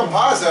good for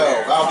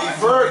Campazzo. That'll be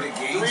third,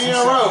 3 in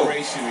a row.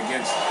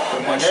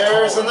 And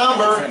there's the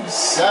number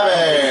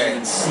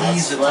 7.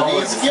 That's what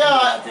he's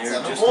got.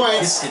 7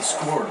 points.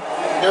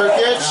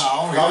 Nurkic,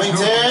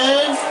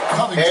 Covington,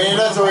 hitting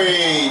the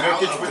three.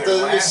 Nurkic with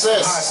the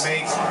assist.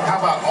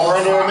 We're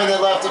under a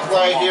minute left to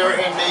play here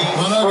in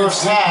the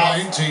first half.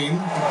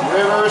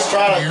 Rivers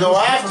trying to go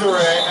after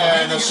it,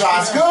 and the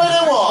shot's good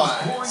and one.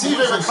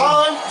 CJ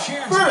McCollum,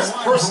 first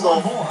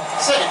personal,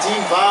 second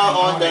team foul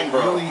on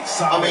Denver.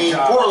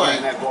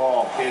 Portland.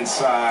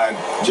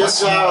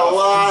 Just had a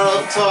lot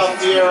of tough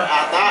here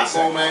at that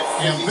moment.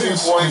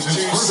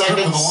 52.2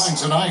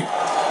 seconds.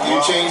 You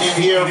change it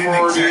here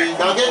for the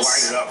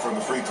Nuggets. Up from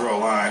the free throw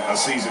line a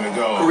season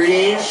ago.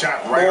 Green,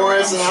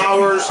 Morris, and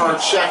Howard are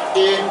checked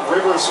in.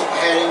 Rivers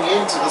heading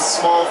into the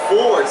small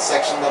forward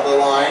section of the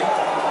line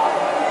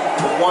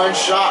with 1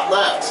 shot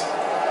left.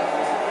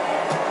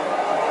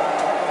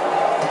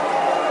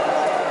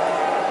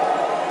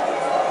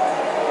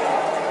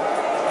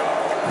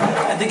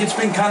 I think it's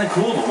been kind of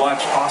cool to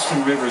watch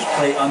Austin Rivers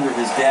play under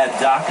his dad,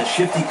 Doc, a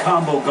shifty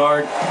combo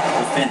guard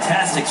with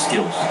fantastic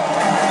skills.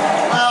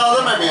 Well,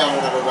 there might be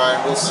another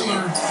guard. We'll see.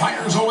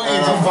 Fires away.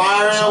 And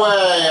firing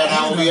away, and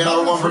that will be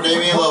another one for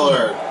Damian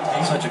Lillard.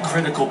 Such a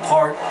critical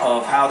part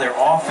of how their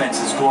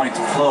offense is going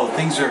to flow.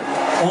 Things are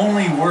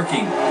only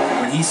working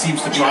when he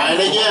seems to be trying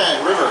it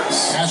again.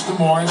 Rivers. Aston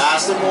Morris.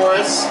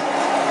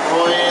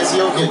 Going is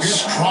Jokic.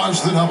 Draws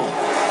the double.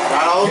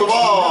 Trying to hold the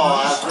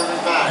ball. That's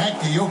driven back. Back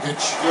to Jokic.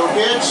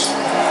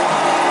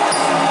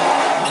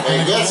 He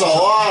gets a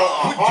lot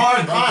of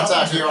hard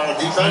contact here on a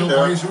defender.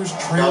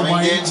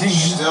 Covington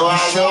still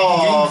has it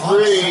all.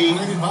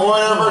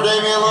 3-pointer for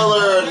Damian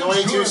Lillard.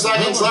 22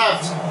 seconds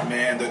left.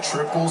 Man, the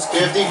triples.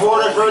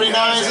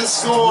 54-39 is the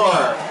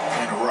score.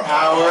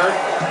 Howard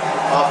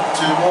up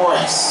to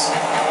Morris.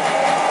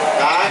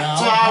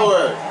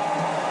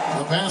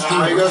 pass to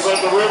Now he goes Rivers.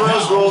 up the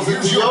Rivers, Now, rolls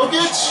into here's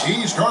Jokic.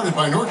 He's guarded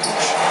by Nurkic.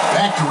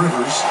 Back to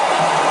Rivers.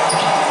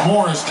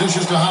 Morris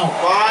dishes to Howard.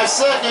 5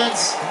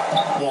 seconds.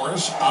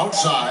 Morris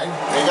outside.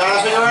 They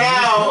gotta figure it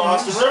out.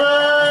 Austin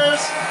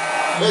Rivers.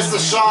 Missed the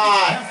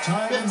shot.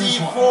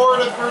 54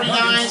 to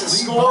 39 to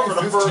score for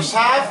the first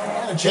half.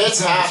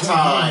 It's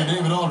halftime.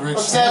 David Aldridge.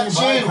 What's that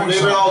machine for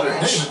David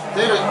Aldridge?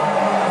 David.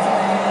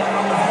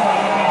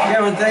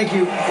 Kevin, thank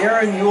you.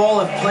 Aaron, you all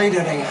have played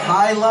at a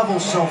high level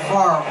so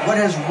far. What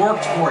has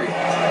worked for you?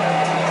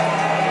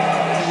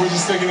 We're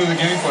just sticking to the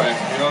game plan.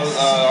 You know,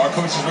 our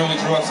coaches really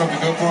drew up something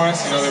good for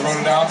us. You know, they wrote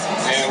it out,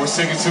 and we're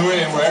sticking to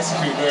it, and we're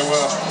executing very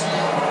well.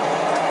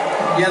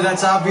 Yeah,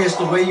 that's obvious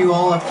the way you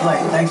all have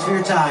played. Thanks for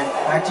your time.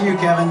 Back to you,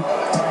 Kevin.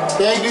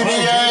 Thank you,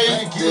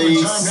 DA.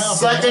 The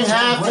second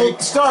half will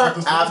start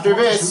after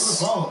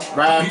this.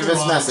 Right after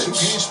this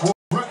message.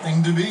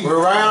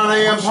 We're right on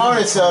the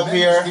opponents up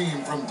here.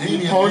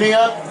 The pony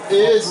up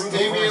is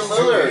Damian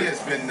Lillard.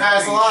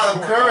 Has a lot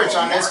of courage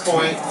on this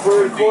point.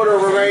 Third quarter,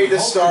 we're ready to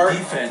start.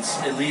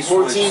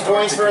 14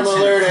 points for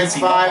Lillard, it's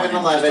 5 and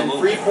 11.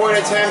 3-point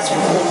attempts for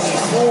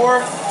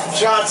 24.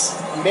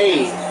 Shots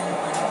made.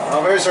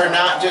 Others are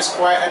not just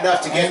quite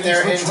enough to get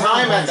there in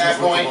time at that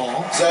point.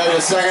 So the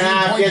second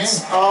half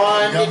gets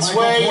on its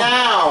way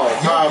now.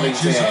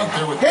 Covington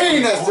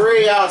hitting the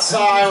 3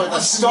 outside with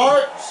a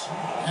start.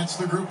 That's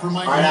the group for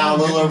Mike. Right now,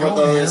 Lillard with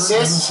the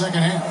assist.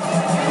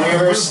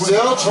 Rivers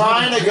still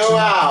trying to go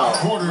out.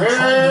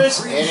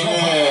 Rivers hitting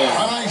in.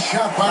 Nice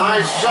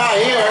shot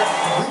here.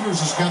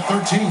 Rivers has got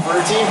 13.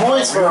 13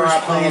 points for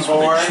our playing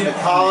board.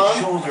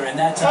 McCollum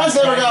has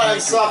never got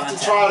himself to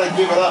try to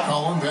give it up.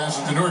 McCollum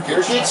passes to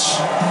Nurkic.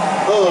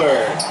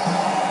 Lillard.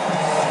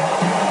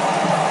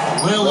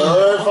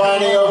 Lillard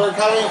finding over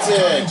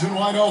Covington.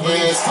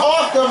 Is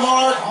off the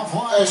mark.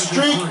 A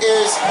streak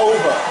is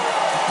over.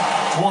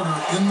 Quarter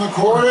in the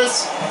quarter.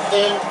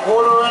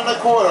 Quarter in the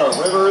quarter.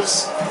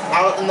 Rivers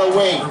out in the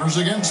wing. Rivers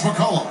against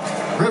McCollum.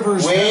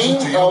 Rivers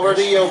wing over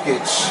to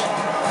Jokic.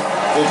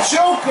 The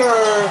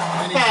Joker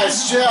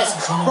has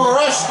just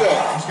crushed it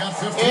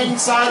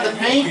inside the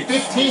paint.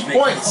 15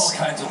 points. All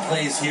kinds of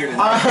plays here.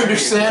 I'm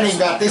understanding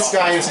that this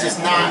guy is just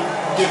not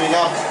giving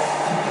up.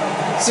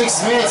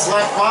 6 minutes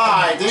left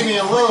by.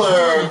 Damian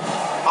Lillard.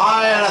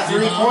 Eye on a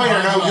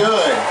 3-pointer, no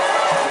good.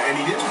 And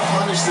he didn't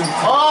punish them.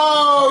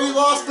 Oh, he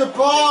lost the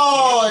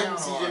ball, and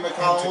CJ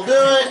McCollum will do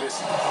it.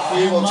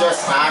 He will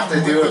just have to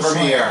do it from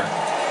here.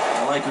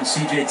 I like when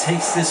CJ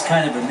takes this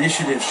kind of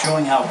initiative,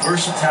 showing how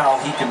versatile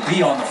he can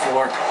be on the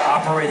floor,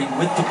 operating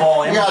with the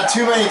ball. We got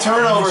too many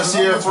turnovers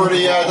here for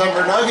the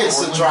Denver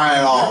Nuggets to try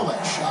it all.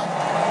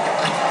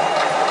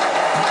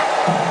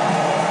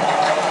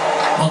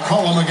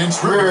 McCollum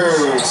against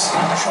Rivers.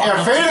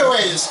 And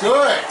fadeaway is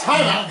good.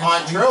 Timeout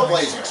on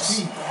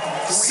Trailblazers.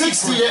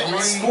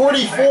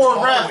 44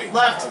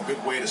 left.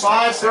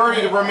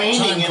 5:30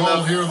 remaining in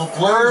the third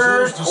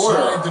quarter. You're going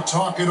to have to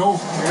talk it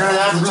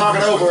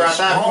over at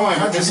that point,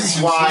 but this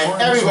is why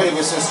everybody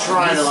was just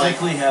trying to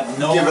give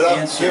it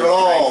up, give it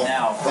all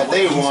that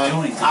they want.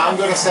 I'm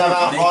going to sub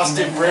out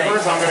Austin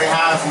Rivers. I'm going to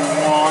have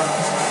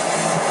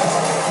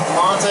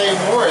Monte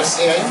Morris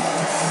in.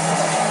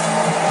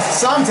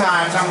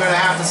 Sometimes I'm going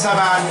to have to sub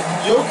out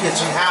Jokic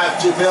and have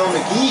JaVale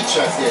McGee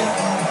checked in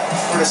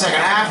for the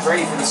second half,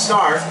 ready for the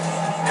start.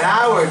 And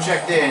Howard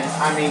checked in.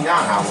 I mean,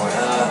 not Howard.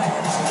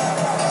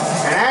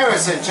 And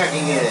Harrison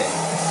checking it in.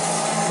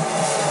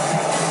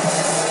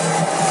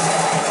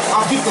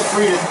 I'll keep the 2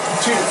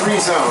 to 3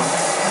 zone.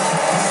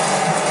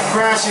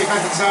 Crash the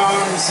effective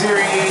zone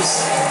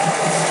series.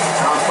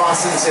 I'll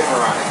toss in the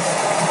zipper on it.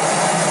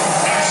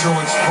 So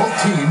it's both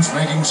teams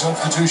making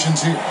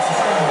substitutions here.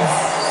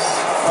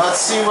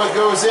 Let's see what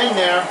goes in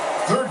there.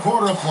 Third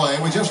quarter of play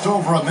with just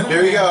over a minute.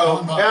 Here we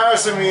go.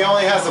 Harrison, he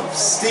only has a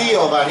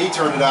steal that he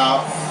turned it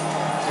out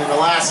in the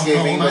last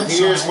game, but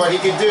here's what he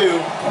can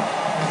do.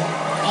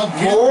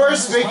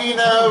 Morris making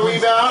a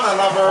rebound,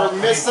 another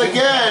miss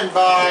again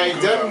by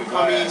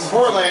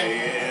Portland.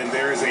 And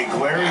there is a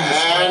glaring.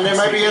 And there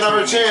might be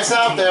another chance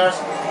out there.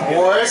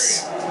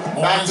 Morris,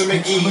 back to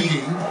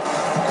McGee.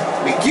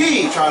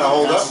 McGee trying to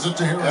hold up.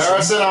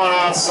 Harrison on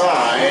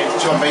outside,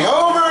 jumping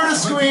over the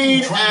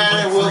screen,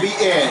 and it will be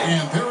in.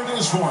 And there it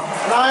is for him.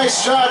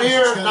 Nice shot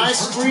here. Nice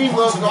screen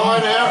look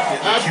on at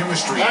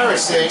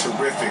Harrison.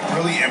 Terrific.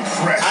 Really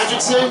impressed.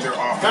 Atchison, with their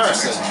offensive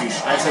Harrison.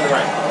 execution. I said it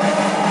right.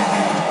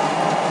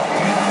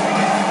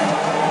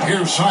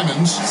 Here's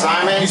Simons.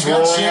 Simons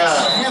rolling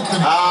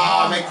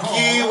up.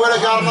 McGee would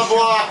have gotten the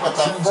block, but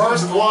the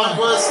first one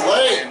was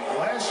late.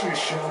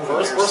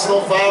 First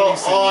personal foul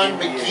on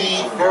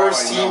McGee,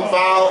 first team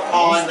foul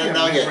on the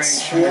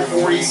Nuggets.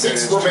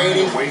 4:46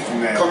 remaining.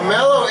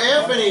 Carmelo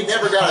Anthony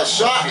never got a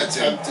shot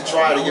attempt to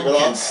try to give it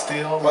up,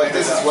 but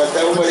this is what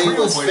nobody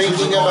was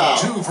thinking about.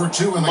 2 for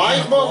 2 in the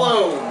Mike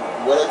Malone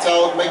would have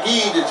told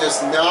McGee to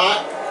just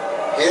not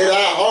hit it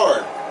that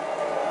hard.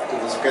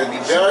 It was going to be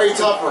very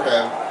tough for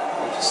him.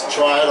 Just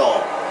try it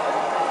all.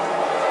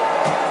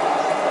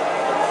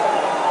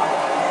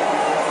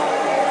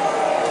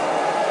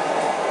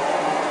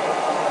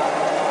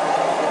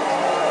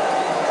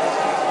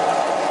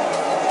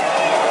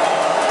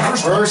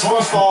 First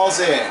one falls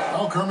in.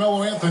 Well,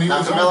 Carmelo Anthony.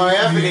 Now Carmelo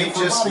Anthony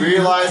just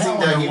realizing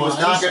that he was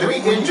not going to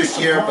be injured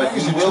here, but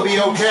he will be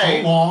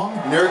okay.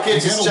 Nurkic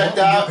is checked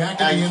out, and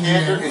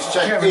Kanter is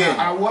checked in.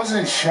 I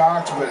wasn't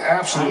shocked, but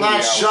absolutely. I'm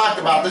not shocked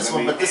about this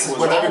one, but this is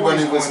what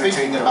everybody was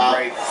thinking about.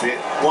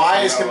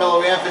 Why is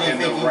Carmelo Anthony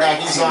thinking that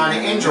he's on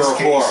an injury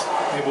report?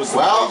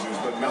 Well,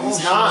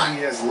 he's not. I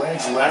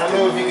don't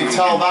know if you can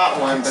tell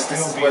that one, but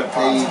this is what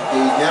they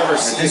never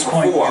seen At this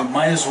point, before. you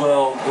might as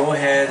well go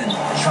ahead and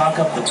chalk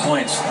up the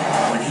points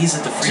when he's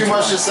at the free Too throw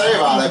much to line. say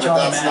about it, but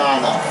that's not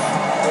enough.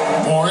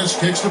 Morris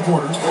kicks to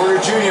Porter. Porter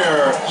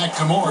Jr. Back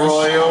to Morris.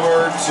 Roy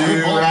over to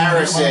Good ball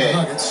Harrison. by the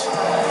Nuggets.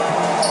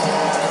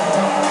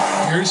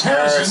 Here's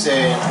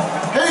Harrison.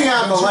 Hitting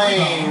out the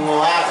lane.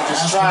 We'll have to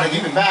just try to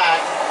give it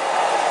back.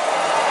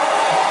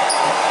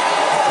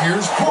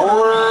 Here's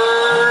Porter.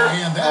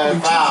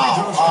 And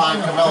foul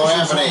on Carmelo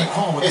Anthony.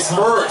 It's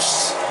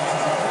first.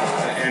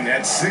 And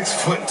at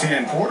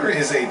 6'10", Porter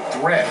is a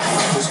threat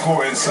to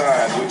score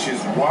inside, which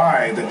is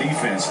why the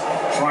defense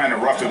trying to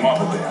rough him up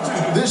a bit.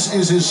 This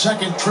is his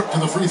second trip to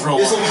the free throw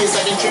line. This will be his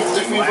second trip to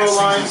the free throw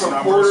line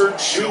from Porter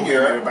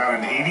Jr. About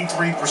an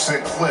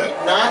 83% clip.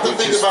 Now I have to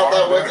think about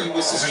that whether he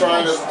was just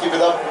trying to give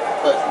it up,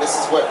 but this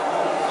is what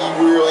he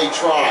really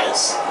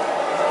tries.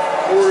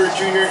 Porter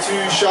Jr.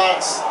 2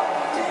 shots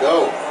to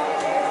go.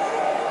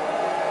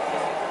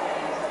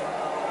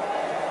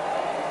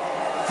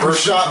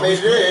 First shot made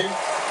it in.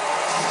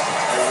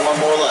 There's one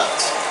more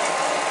left.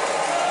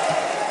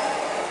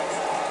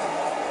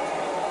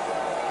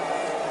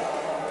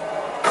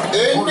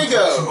 In he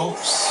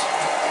goes.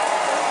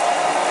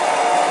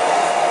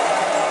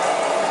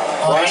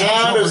 Right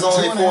now, there's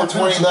only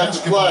 4:20 left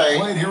to play.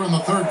 Played here in the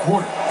third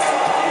quarter.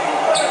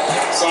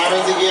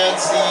 Simons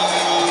against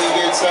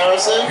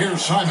Harrison.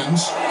 Here's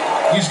Simons.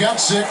 He's got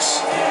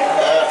 6.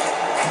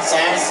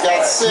 Simons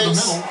got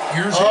 6.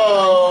 Here's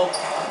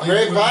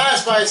great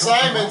pass by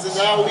Simons, and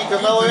now will be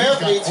Carmelo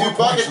Anthony. 2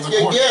 buckets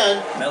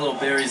again. Melo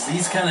buries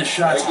these kind of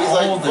shots He's all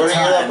like the putting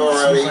it time. up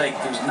already. Seems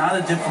like there's not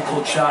a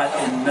difficult shot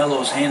in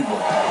Melo's handbook.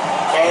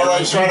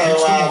 Trying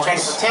to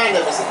pretend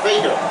it was a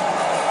fader.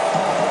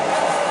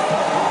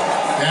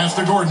 Pass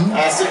to Gordon.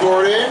 Pass to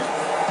Gordon.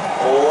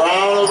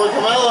 Around over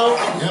Carmelo.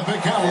 Yep,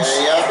 it counts.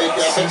 Yep,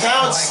 it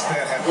counts.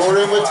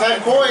 Gordon with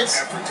 10 points.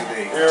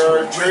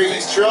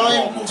 He's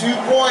trailing 2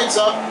 points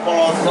up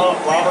on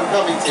Robert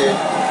Covington.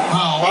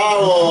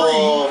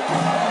 Powell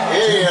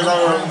hitting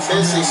another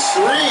missing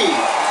 3.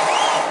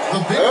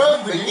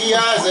 He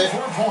has it.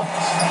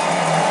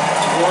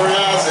 Gordon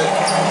has it.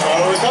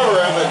 Trying to recover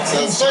him, but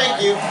says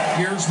thank you.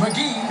 Here's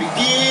McGee.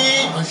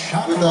 McGee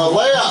with the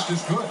layup.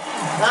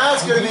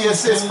 That's going to be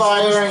assist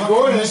by Aaron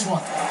Gordon.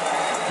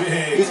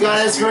 He's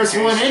got his first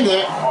one in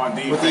there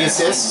with the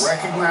assist.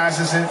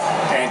 Recognizes it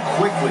and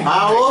quickly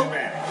Powell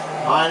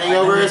finding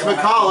over is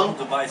McCollum.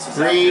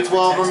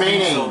 3:12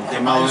 remaining.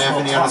 Carmelo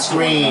Anthony on the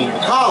screen.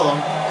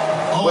 McCollum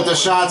with the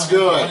shots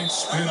good.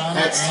 It's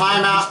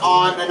timeout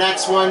on the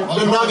next one.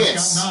 The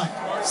Nuggets.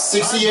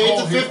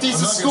 68-50 is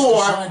the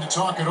score.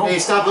 They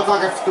stop the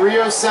clock at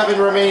 3:07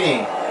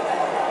 remaining.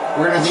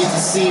 We're going to need to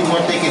see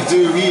what they can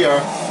do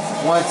here.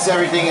 Once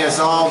everything is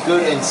all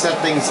good and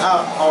set things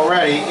up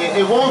already,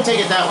 it won't take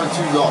it that one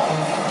too long.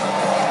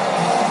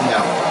 No.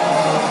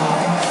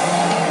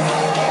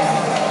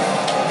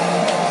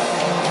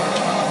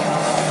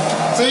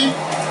 See?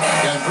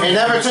 It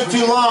never took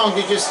too long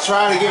to just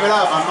try to give it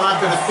up. I'm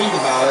not going to think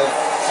about it.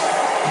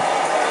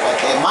 But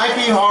it might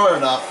be hard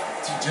enough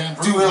to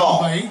do it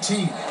all.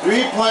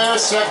 3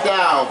 players checked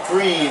out.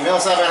 Green,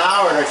 Millsap, and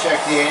Howard are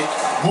checked in.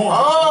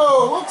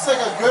 Oh, looks like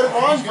a good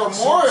run for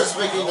Morris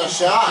making the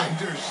shot.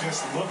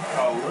 Just looked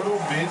a little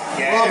bit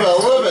A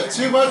little bit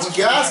too much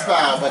gas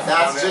pile, but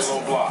that's just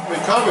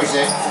recovers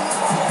it.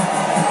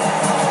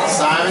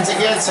 Simons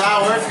against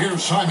Howard.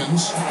 Here's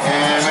Simons.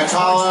 And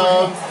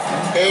McCollum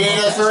hitting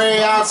a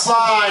 3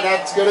 outside.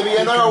 That's going to be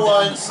another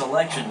one.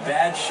 Selection,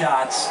 bad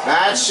shots.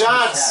 Bad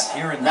shots.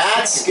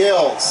 Bad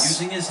skills.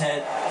 Using his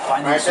head,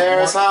 finding right some there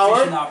more is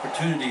Howard. efficient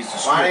opportunities to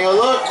score. Finding a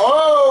look.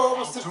 Oh,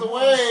 almost tipped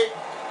away.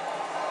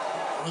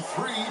 For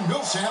 3,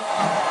 Millsap.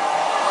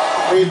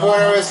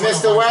 3-pointer is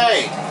missed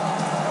away.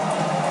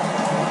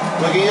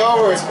 Looking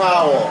over is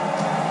Powell.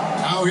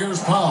 Now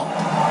here's Powell.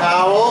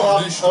 Powell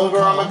up over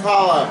on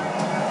McCollum.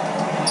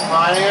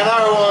 Finding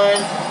another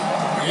one.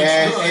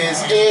 And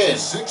is in.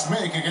 6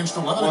 make against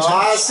 11.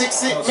 Well, a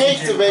 6 make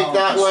to make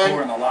that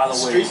one.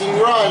 Streaking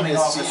run is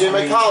CJ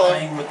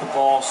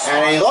McCollum.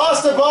 And he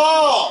lost the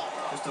ball.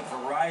 Just a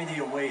variety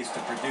of ways to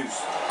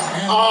produce.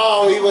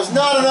 Oh, he was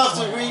not enough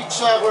to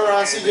reach over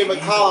on CJ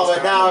McCollum,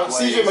 but now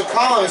CJ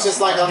McCollum is just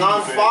like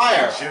on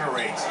fire.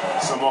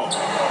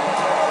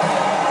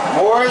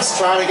 Morris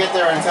trying to get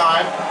there in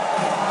time.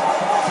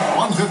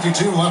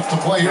 1:52 left to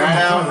play here. Right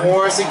now,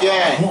 Morris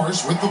again.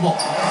 Morris with the ball.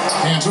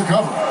 Can't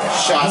recover.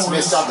 Shots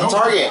missed off the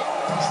target.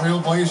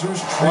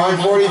 Trailblazers.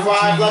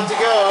 1:45 left to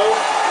go.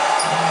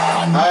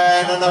 And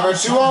a number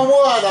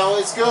 2-on-1. That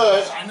was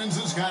good. Simons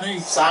has got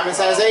 8. Simons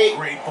has 8.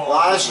 A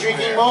lot of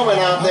streaking moment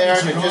out there.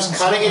 They're just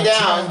cutting it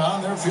down.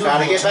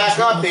 Trying to get back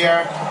up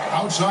here.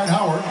 Outside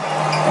Howard.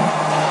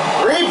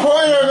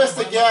 Three-pointer missed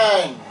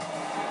again.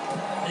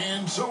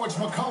 And so it's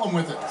McCollum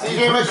with it.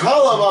 CJ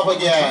McCollum up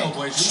again.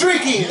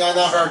 Streaking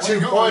another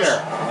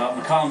two-pointer. Well,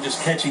 McCollum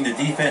just catching the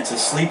defense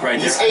asleep right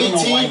there. He's I don't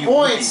know why 18 you put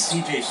points.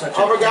 CJ such a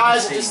Other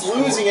guys are just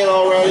losing it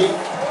already.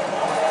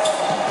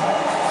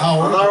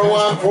 Howard. Another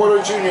one,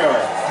 Porter Jr.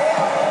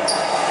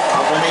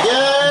 Up and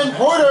again,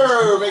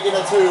 Porter making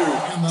a two.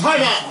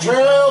 Timeout,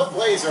 Trail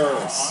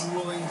Blazers.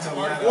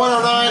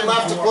 109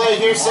 left to play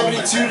here,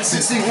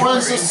 72-61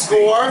 is the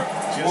score.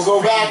 We'll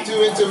go back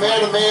into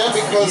man-to-man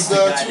because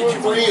the 2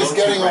 and 3 is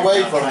getting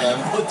away from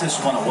them. Put this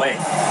one away.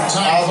 As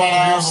on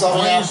our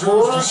subbing out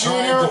Porter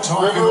Jr.,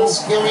 Rivers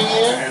coming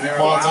in,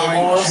 Monte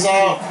Morris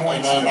out,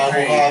 and then I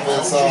will have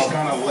his,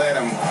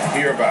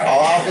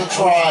 I'll have to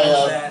try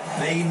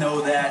They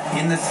know that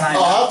in the timeout.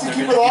 I'll have to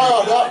keep an eye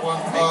on that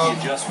one. Make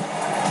the adjustment.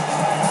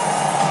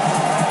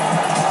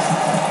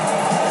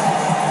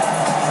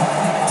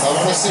 I'm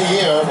going to see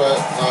here, but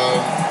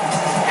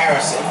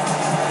Harrison.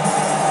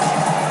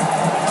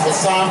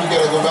 This time we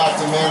got to go back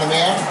to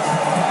man-to-man.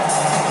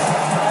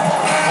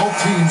 Both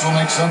teams will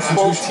make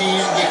Both substitutions.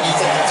 teams making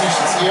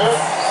substitutions here.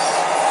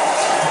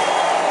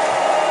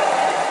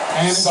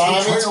 And it's the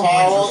Simons, Trailblazers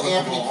Powell, with the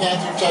Anthony ball.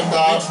 Cantor checked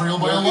out. Trail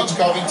by Nurkic, 11.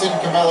 Covington,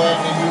 Carmelo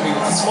Anthony moving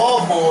with the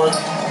small forward.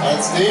 And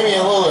it's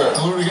Damian Lillard.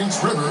 Lillard against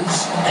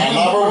Rivers. And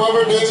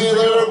Weber,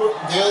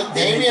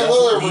 Damian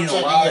Lillard were Need a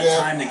checking lot of it in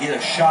time to get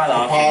a shot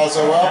off.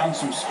 Pazzo up. Found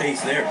some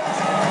space there.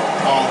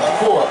 on the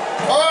court.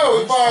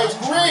 Oh, he fires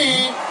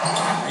Green.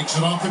 Makes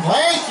it off the glass.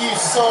 Thank you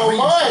so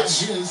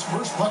much His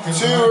first bucket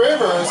to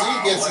Rivers. He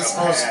gets his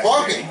first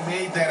bucket.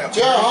 Made that a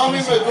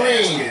Jeremy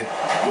very easy McGreen.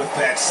 basket with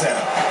that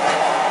setup.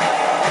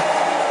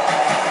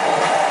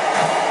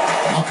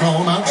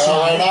 McCollum Right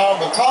outside. now,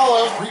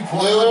 McCollum,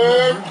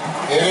 Lillard,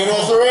 in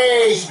his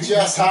race,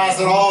 just has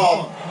it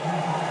all.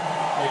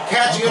 They're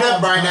catching it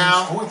up right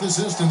now. Fourth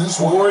assist in this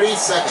one. 40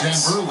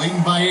 seconds. Denver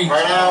leading by 8.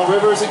 Right now,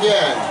 Rivers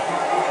again.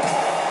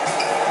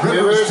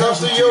 Rivers up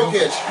to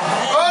Jokic.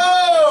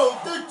 Oh,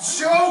 the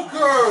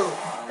Joker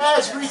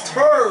has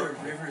returned.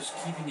 Rivers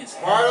keeping his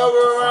head Right up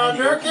over to around find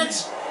the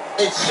Nurkic.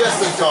 It's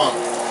just a dunk.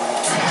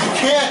 You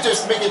can't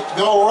just make it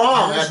go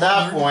wrong at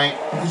that point.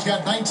 He's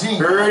got 19.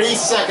 30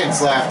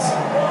 seconds left.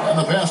 And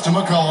the pass to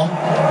McCollum.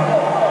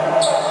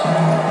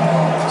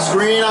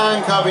 Screen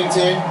on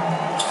Covington.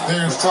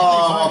 There's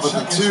McCollum up at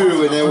the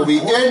 2, and they will be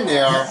in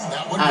there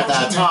at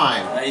that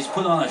time. Now he's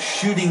put on a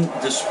shooting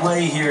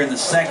display here in the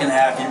second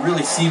half. He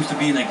really seems to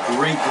be in a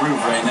great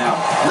groove right now.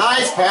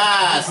 Nice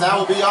pass. That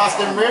will be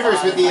Austin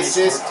Rivers with the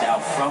assist. Now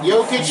from the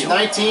Jokic, field.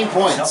 19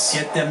 Helped points.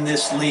 get them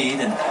this lead,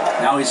 and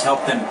now he's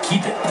helped them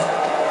keep it.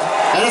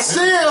 And a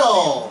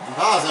steal.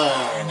 Awesome.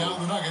 And now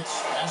the Nuggets.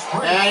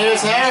 And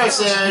here's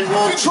Harrison.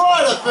 Will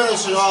try to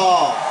finish it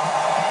all.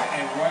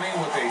 And running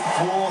with a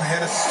full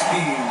head of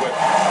steam, but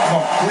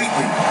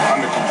completely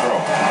under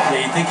control.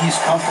 Yeah, you think he's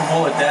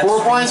comfortable at that 4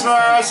 speed? points for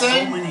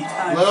Harrison. So many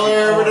times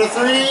Lillard with a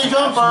 3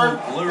 jumper.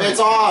 Blurry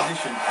It's off.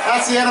 position.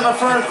 That's the end of the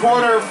third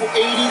quarter,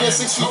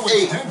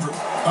 80-68.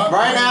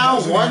 Right now,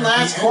 one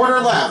last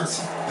quarter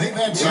left. And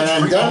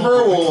then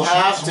Denver will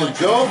have to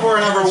go for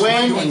another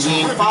win in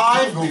Game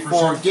 5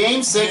 before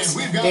Game 6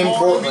 in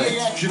Portland.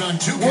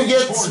 We'll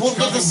get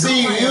to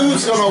see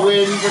who's going to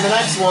win for the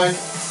next one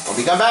when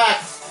we come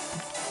back.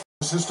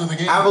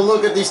 Have a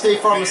look at the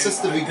State Farm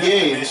assist of the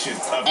game.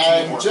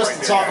 And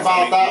just to talk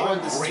about that one,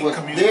 this is what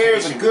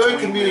there's a good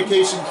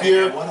communication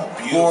here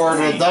for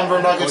the Denver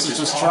Nuggets is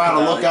just trying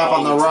to look up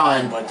on the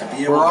run.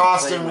 For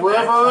Austin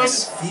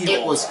Rivers,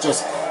 it was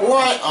just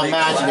quite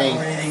imagining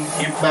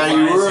that he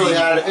really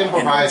had it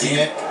improvising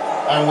it.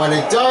 And when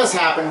it does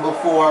happen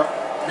before,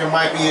 there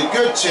might be a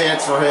good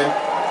chance for him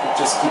to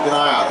just keep an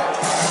eye on it.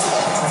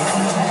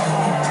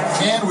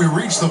 And we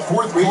reach the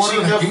fourth quarter.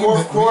 Reaching the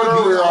fourth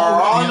quarter, we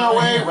are on our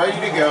way,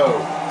 ready to go.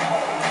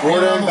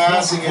 Gordon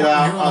passing it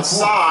out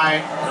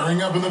aside.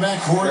 Hurrying up in the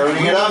backcourt.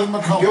 Turning it up,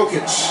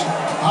 Jokic.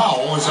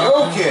 Powell is up.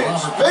 Jokic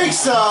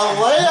makes a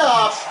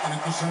layup.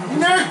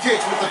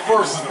 Nurkic with the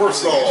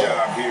first goal.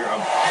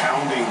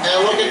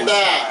 And look at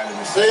that.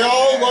 They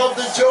all love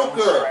the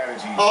Joker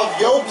of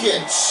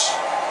Jokic.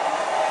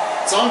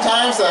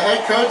 Sometimes the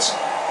head coach,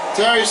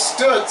 Terry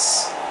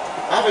Stutz,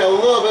 having a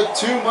little bit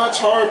too much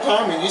hard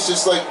time, and he's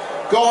just like,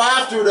 go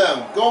after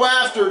them, go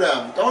after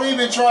them. Don't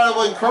even try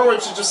to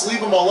encourage to just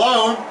leave them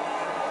alone.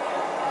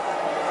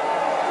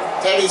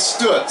 Teddy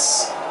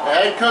Stutz, the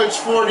head coach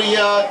for the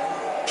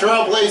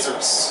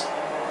Trailblazers.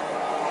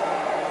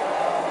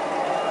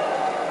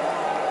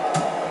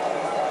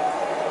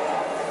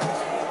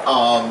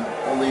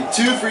 Only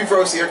 2 free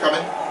throws here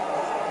coming.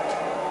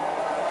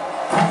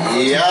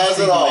 He has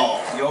it all.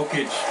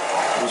 Jokic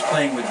was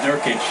playing with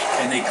Nurkic,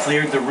 and they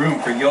cleared the room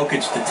for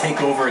Jokic to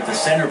take over at the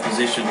center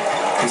position.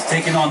 He's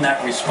taken on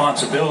that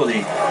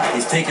responsibility.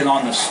 He's taken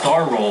on the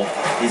star role.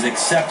 He's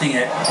accepting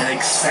it and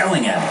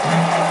excelling at it.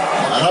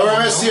 Another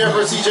miss here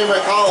for CJ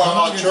McCollum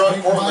on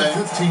Portland.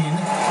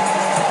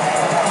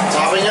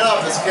 Topping it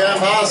up is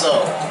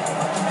Campazzo.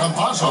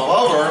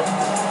 Over.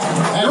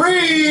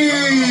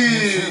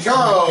 3!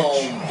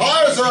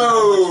 Campazzo!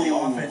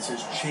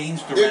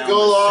 changed around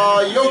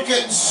Nikola the center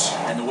Jokic. position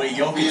and the way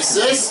Jokic The can see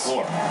the assist.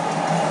 floor.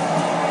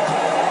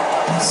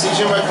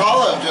 CJ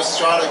McCollum just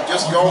trying to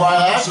go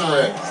right after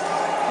it.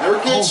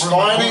 Nurkic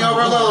finding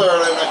over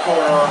Lillard in the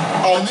corner.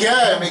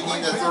 Again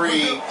making the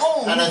three.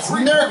 And it's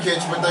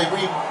Nurkic with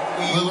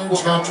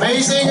an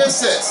amazing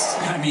assist.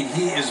 I mean,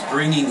 he is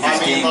bringing his I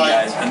mean, game,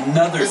 like, guys.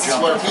 Another This is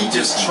jumper what he from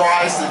just distance.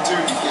 tries to do.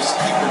 He just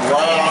keep it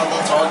right on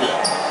the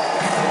target.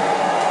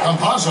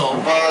 Campazzo.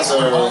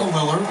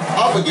 Lillard.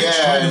 Up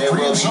again. It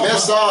will be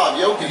missed off.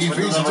 Jokic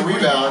with another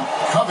rebound.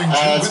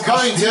 And it's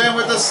Covington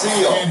with the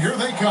steal. And here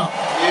they come.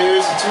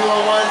 Here's a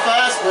 2-on-1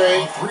 fast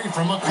break. Three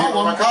from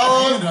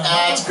McCollum.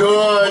 That's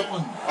good.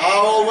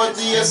 Powell with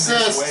the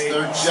assist.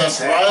 They're just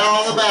right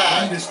on the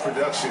bag. Tremendous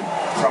production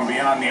from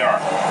beyond the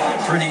arc.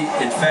 Pretty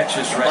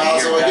infectious right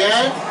Boswell here,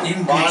 again. guys. In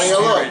good Bonnie,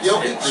 look, spirits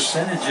Jokic. and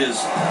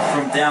percentages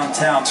from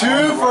downtown. Two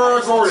on the for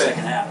rise in the Gordon.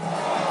 second half.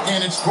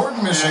 And it's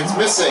Gordon missing. And it's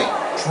missing.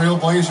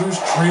 Trailblazers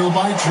trail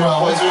by 12.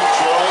 Trailblazers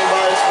trailing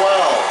by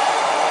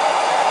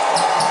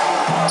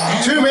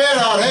 12. 2 men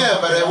on him,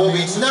 but it will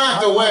be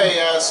knocked away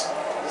as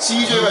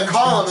CJ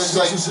McCollum is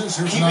like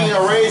keeping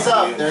a raise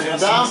up. They're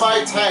down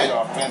by 10.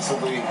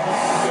 Offensively,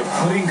 they're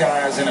putting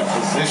guys in a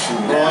position.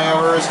 Going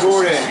over is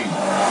Gordon.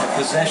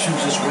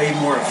 Possession's just way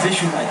more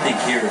efficient, I think,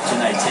 here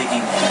tonight.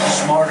 Taking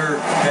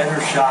smarter, better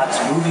shots,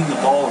 moving the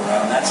ball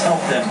around. That's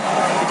helped them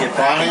to get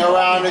back. Running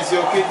around is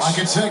Jokic. Like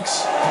at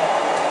 6.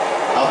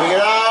 Helping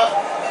it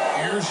out.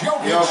 Here's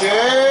Jokic.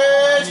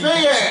 Jokic,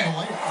 big it.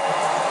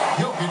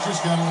 Jokic has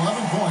got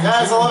 11 points.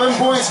 Has 11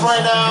 points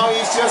right now.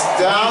 He's just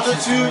down to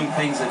 2. Doing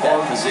things at that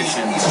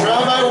position. He's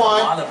trailing by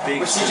 1.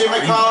 With CJ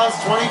McCollum's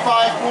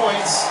 25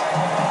 points.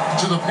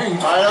 To the paint.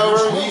 Right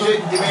over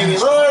maybe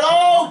Lillard.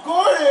 Oh,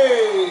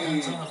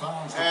 Gordy!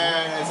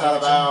 And it's out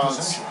of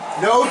bounds.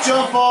 No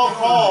jump ball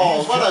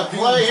call. What a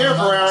play here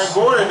for Aaron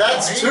Gordon.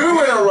 That's 2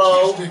 in a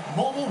row.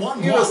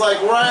 He was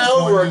like right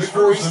over it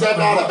before he stepped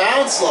out of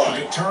bounds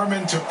line.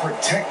 Determined to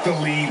protect the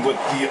lead with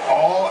the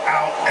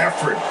all-out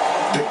effort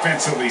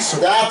defensively. So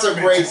that's a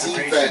great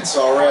defense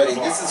already.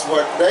 This is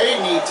what they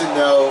need to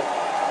know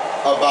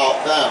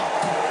about them.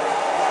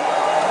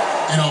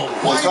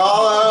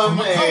 McCollum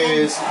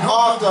is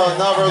off to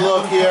another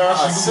look here.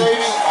 A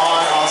saving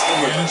on Austin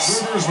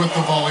Rivers. With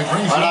the volley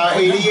brings it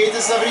 88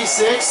 to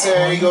 76,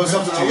 and he goes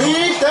up to the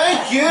lead.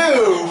 Thank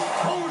you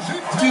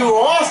to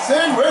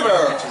Austin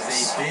Rivers.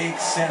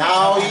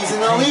 Now he's in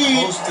the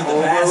lead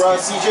over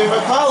CJ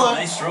McCollum.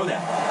 Nice throw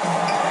down.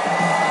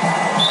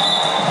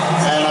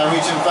 And a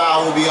reaching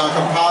foul will be on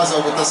Campazzo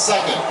with the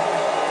second.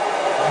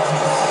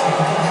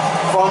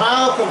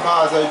 Formal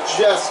Campazzo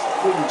just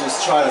couldn't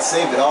just try to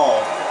save it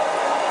all.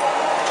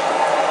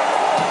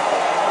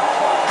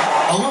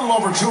 A little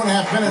over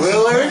 2.5 minutes.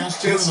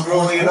 Lillard just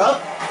rolling it up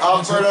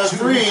for the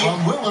 3,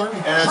 and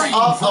it's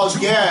up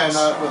again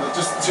with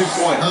just a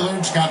 2-pointer.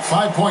 Lillard's got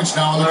 5 points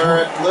now.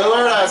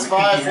 Lillard has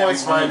 5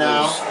 points right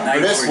now for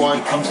this one.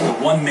 He becomes the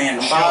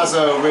one-man show.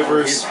 Campazzo,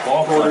 Rivers,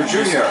 Porter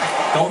Jr.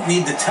 Don't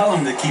need to tell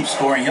him to keep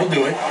scoring. He'll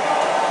do it.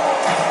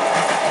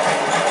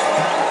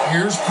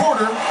 Here's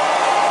Porter.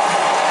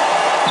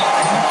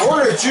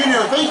 Porter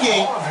Jr.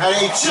 thinking, and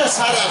he just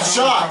had that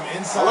shot.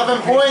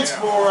 11 points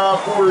for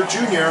Porter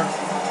Jr.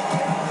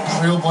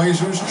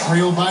 Trailblazers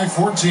trail by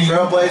 14.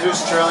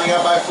 Trailblazers trailing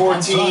up by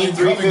 14.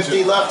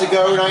 3:50 left to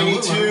go.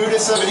 92 to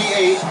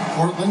 78.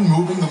 Portland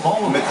moving the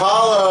ball.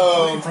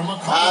 McCollum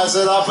has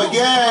it up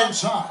again.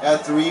 A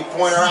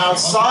 3-pointer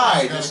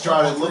outside. Just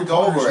try to look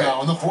over it. Now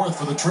in the 4th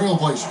for the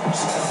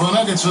Trailblazers. The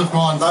Nuggets have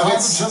gone.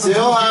 Nuggets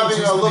still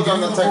having a look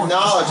on the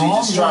technology.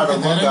 Just try to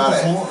look at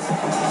it.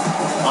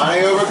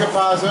 Running over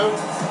Campazzo.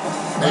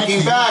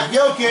 Looking back.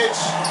 Jokic.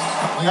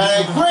 And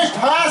a great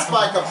pass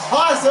by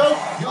Campazzo.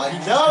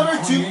 Another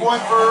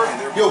 2-point for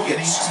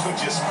Jokic.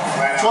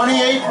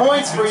 28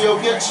 points for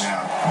Jokic.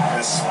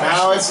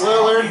 Now it's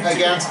Lillard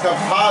against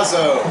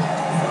Campazzo.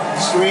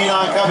 Screen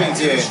on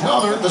Covington.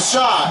 Up with the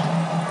shot.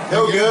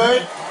 No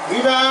good.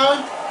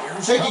 Rebound.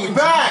 Taking it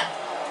back.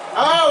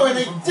 Oh, and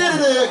they did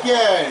it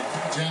again.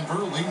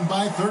 Denver leading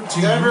by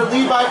 13. Denver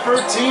lead by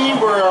 13.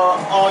 We're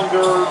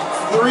under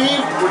 3.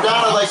 We're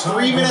down to like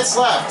 3 minutes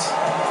left.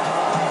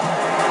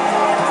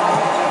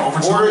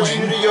 Porter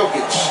Jr. to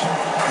Jokic.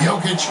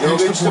 Jokic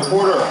to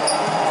Porter.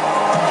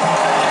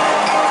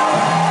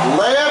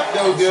 Layup,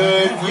 no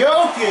good.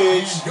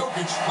 Jokic.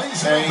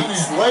 And he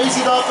lays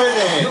it up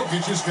and in.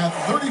 Jokic has got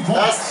 30 points.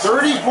 That's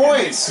 30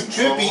 points.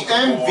 Should be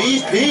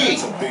MVP.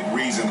 That's a big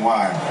reason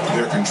why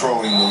they're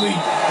controlling the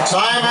lead.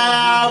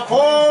 Timeout,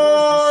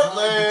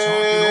 Portland.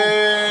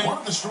 One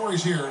of the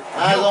stories here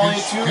has only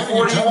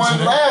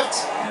 2:41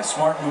 left. A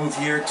smart move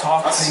here.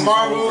 Talk a things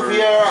smart over. move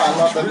here. I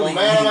love the really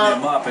momentum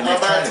them up, and at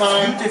that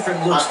time. 2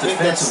 different looks I think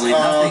defensively.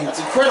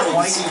 that's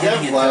incredible to see them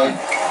play.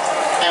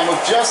 And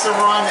with just a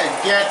run that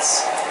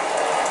gets,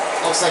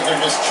 looks like they're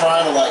just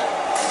trying to like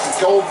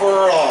go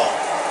for it all.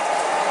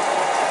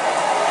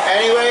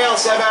 Anyway,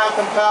 else about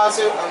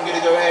Campazzo, I'm going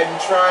to go ahead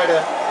and try to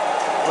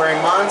bring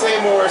Monte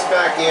Morris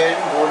back in.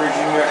 Porter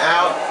Jr.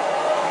 out.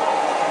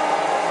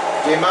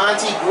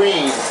 Jamonte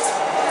Green.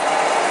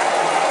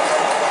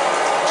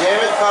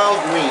 Jamichael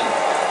Green.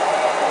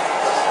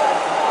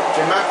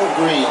 Jamichael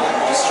Green,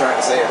 I'm just trying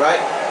to say it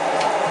right.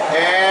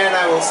 And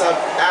I will sub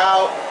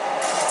out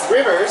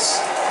Rivers.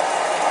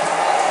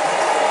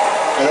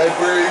 And then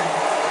bring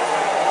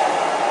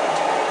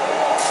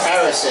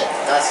Harrison.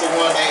 That's the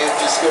one I am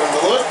just going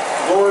to look.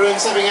 Gordon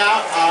subbing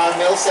out,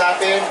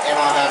 Millsap in, and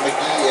I'll have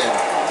McGee in.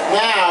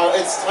 Now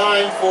it's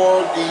time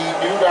for the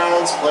New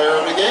Balance player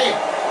of the game.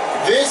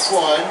 This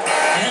one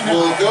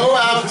will go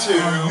out to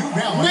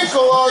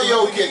Nikola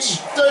Jokic,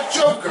 the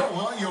Joker.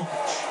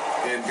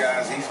 And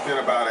guys, he's been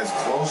about as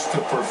close to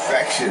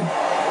perfection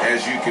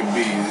as you can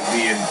be.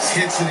 The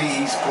intensity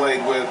he's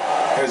played with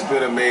has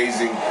been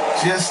amazing.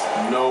 Just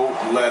no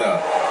let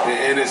up.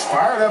 And as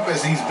fired up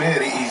as he's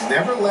been, he's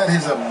never let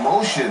his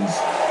emotions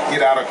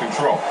get out of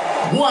control.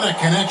 What a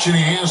connection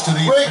he has to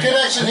these Great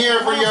fans. connection here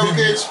for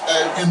Jokic.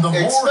 And the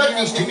more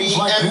Expecting he to be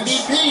like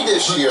MVP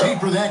this the year.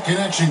 deeper that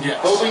connection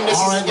gets. Hoping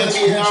this isn't going to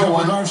be another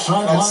one. Let's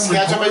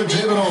catch up with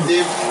David Alder.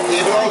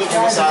 David Alder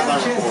from the Guys, I got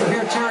a sideline chance to reporter.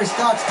 hear Terry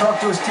Stotts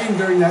talk to his team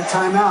during that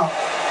timeout.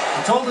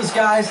 He told his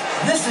guys,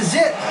 this is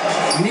it.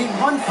 We need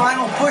one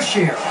final push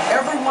here.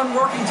 Everyone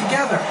working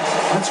together.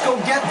 Let's go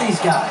get these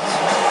guys.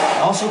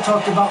 He also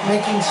talked about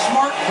making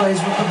smart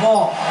plays with the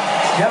ball.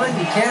 Kevin,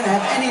 you can't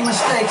have any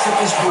mistakes at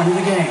this point in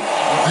the game.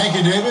 Thank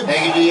you, David.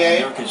 Thank you,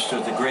 DA. Nurkic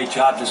does a great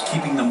job just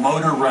keeping the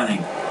motor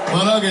running.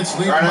 The Nuggets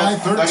lead by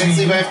 13. Nuggets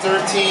lead by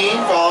 13,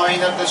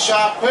 following up the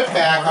shot put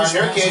back on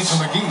Nurkic.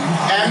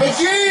 And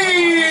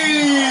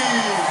McGee!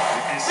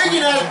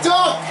 Thinking that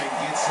dunk!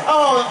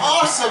 Oh, an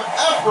awesome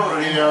effort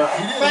here.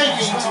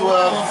 Banking to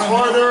a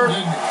quarter of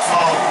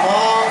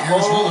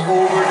long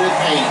over the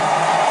paint.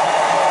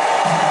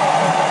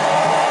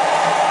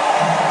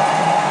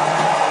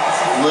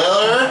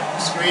 Lillard,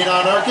 screen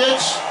on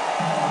Nurkic.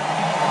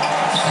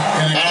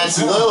 And it's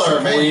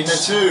Lillard making the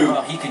two.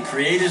 Well, he can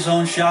create his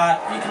own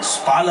shot. He can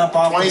spot up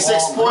off 26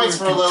 the ball. points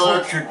for can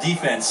Lillard. torture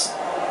defense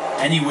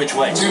any which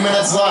way. 2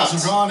 minutes left.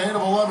 Have gone 8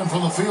 of 11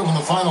 from the field in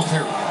the final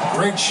period.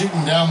 Great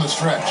shooting down the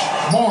stretch.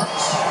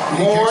 Morris.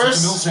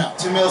 Morris To Millsap.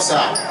 to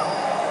Millsap.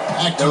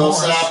 Back to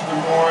Millsap to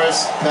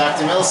Morris. Back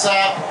to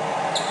Millsap.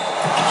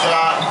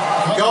 Shot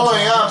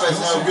going up is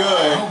no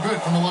good. No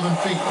good from 11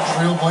 feet.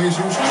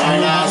 Trailblazers.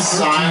 And now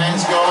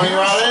Simon's going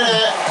right in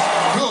it.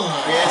 Good.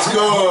 It's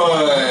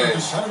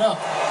good. Set it up.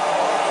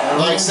 They're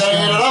like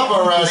setting it up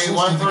already.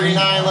 1:39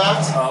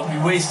 left. We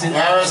wasted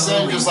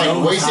Harrison just like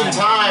no wasting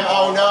time.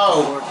 Oh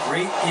no.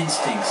 Great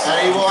instincts.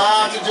 And he will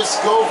have to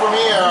just go from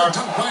here.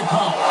 Dunk by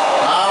Powell.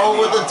 Powell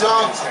with the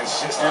dunk. And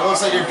it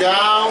looks like you're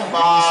down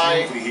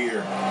by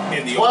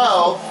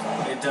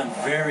 12. They've done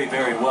very,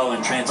 very well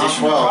in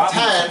transition. Not 12, Problems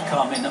 10. have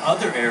come in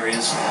other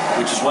areas,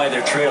 which is why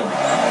they're trailing.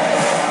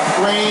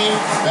 Green,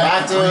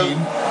 back to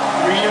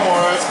Green and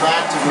Morris,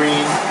 back to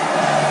Green.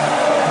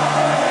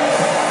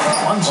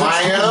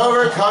 Flying it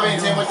over,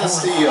 Covington with the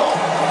steal.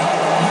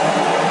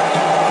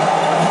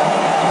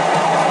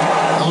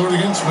 Lillard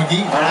against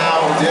McGee. And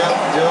now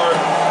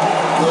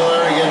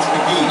Lillard against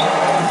McGee.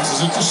 This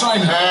is it to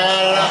Simon.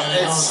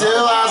 And it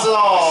still has it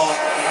all.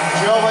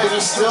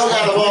 Trailblazers still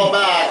got the ball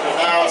back, but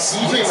now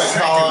CJ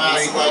McCollum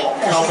has to like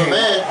help him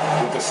in.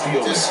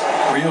 Just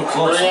real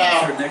close. bring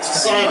out Sure,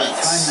 next time you might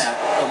Simons. time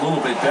that a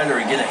little bit better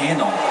and get a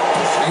hand on it.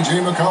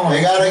 AJ McCollum.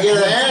 They gotta get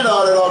a hand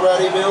on it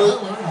already,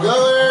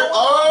 Lillard.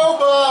 Oh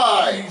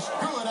boy!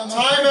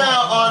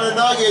 Timeout on the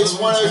Nuggets,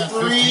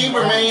 103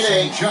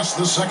 remaining. Just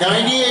the second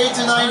 98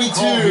 to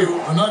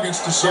 92. The Nuggets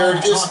They're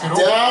decide to just talk it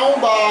over.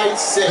 down by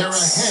They're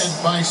 6.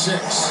 ahead by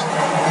 6.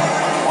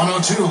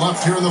 102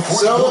 left here in the fourth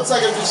So it quarter. looks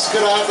like I'm just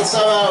gonna have to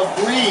sub out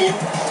Green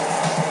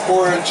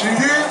for a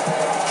junior.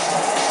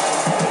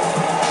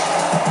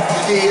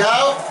 McGee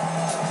out.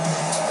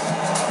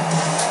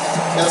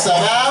 Gonna sub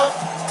out.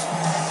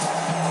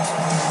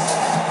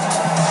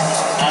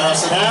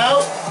 Harrison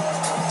out.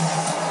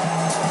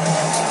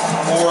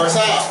 Morris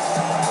out.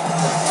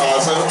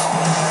 So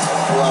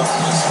we'll have to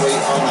just wait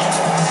on that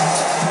one.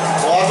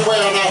 We'll have to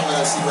wait on that one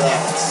and see what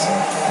happens.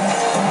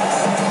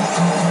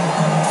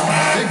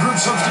 Big group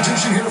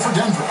substitution here for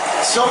Denver.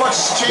 So much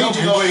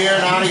changing over here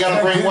now. They got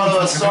to bring one of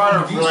the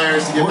starter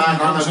players to get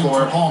back on the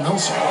court. Paul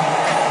Millsap.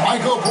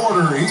 Michael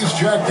Porter, he's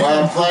Jack.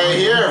 What a play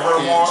here for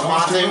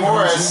Monte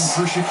Morris.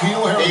 For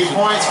Shaquille 8 Harrison.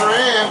 points for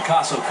him.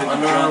 Picasso couldn't have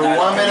Under drawn that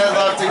 1 minute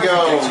up. left to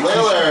go.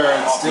 Lillard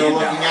still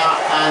looking out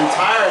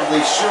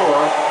entirely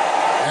sure.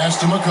 Pass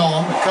to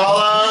McCollum.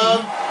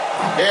 McCollum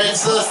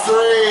hits the 3.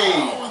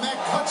 Oh, and that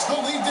cuts the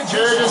lead to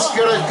You're just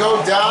going to go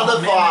down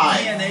to 5.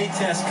 DNA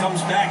test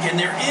comes back, and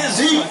there is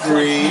Deep a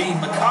three.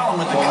 McCollum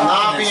with the Will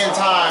not be in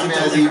time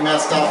as he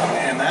messed up.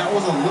 And that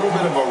was a little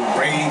bit of a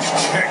range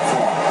check for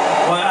him.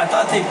 Well, I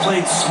thought they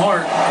played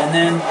smart, and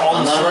then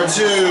all of a Number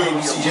sudden,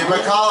 2, CJ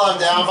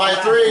McCollum down by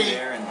 3.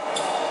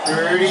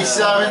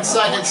 37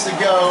 seconds to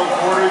go.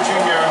 Porter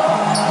Jr.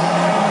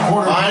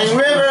 Finding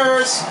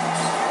Rivers.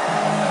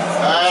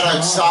 And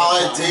a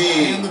solid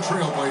D. And the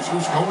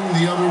Trailblazers going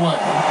the other way.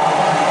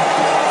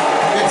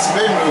 Good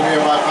spin move here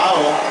by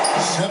Powell.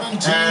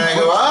 17. And they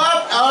go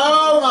up.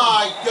 Oh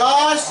my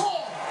gosh.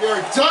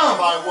 They're down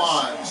by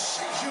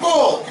 1.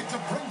 Bull. To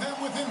bring them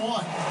within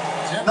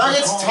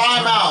Nuggets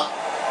timeout.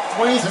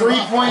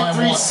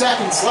 23.3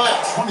 seconds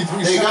left.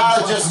 They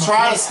gotta just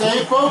try to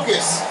stay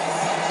focused.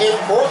 If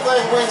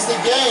Portland wins the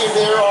game,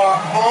 they are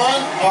on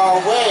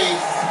our way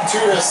to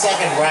the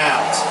second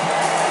round.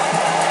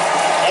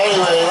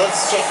 Anyway,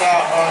 let's check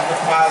out on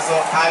Campazzo.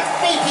 I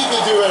think he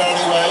can do it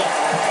anyway.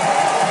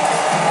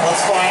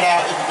 Let's find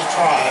out if he can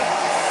try it.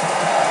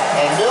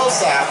 And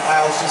Millsap,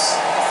 I'll just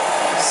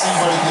see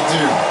what he can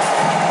do.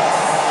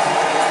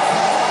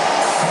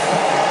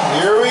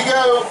 Here we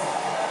go.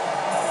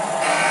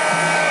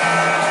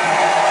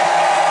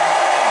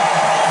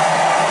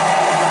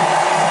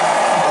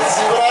 Let's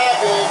see what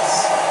happens.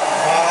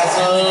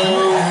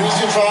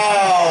 Region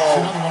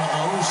foul.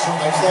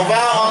 There's no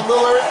foul on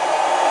Lillard.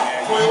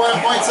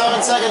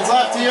 21.7 seconds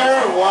left here.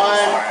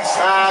 One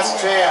last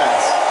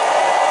chance.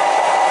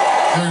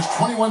 There's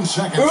 21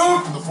 seconds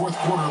left in the fourth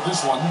quarter of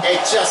this one. It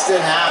just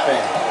didn't happen.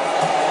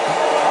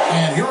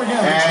 And here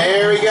again. And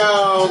here we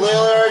go.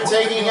 Lillard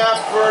taking up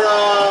for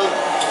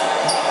the...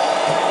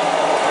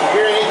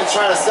 You're going to need to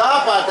try to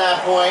stop at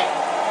that point.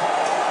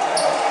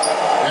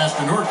 Pass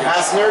to Nurkic.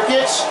 Pass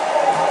Nurkic.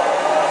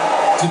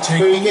 To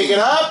take Could he kick it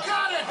up?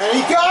 And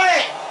he got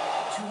it!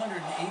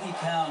 280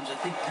 pounds. I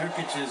think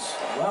Nurkic is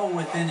well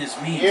within his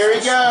means. Here we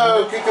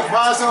go. Can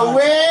Campazzo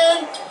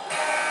win?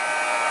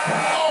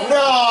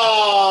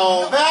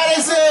 No! That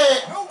is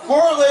it!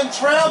 Portland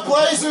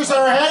Trailblazers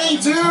are heading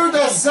to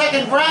the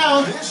second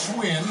round.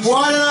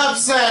 What an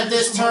upset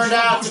this turned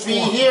out to be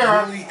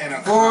here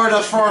for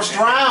the first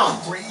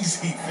round.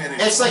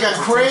 It's like a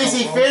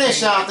crazy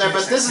finish out there,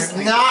 but this is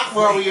not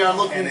where we are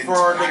looking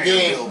for the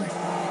game.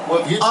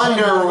 With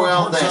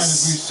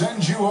underwhelmness.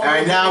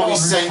 And now we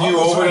send you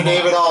over to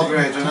David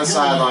Aldridge on the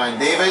sideline.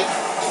 David?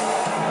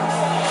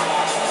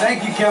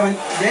 Thank you, Kevin.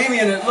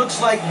 Damian, it looks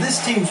like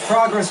this team's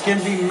progress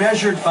can be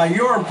measured by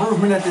your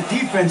improvement at the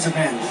defensive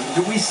end.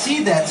 Do we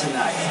see that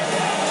tonight?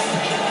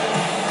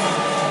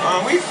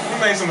 We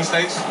made some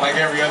mistakes, like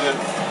every other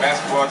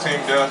basketball team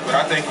does, but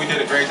I think we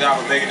did a great job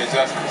of making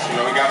adjustments. You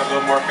know, we got a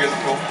little more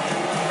physical.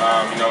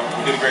 You know,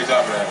 we did a great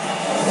job of that.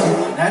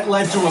 That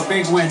led to a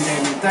big win,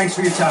 Damian. Thanks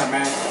for your time,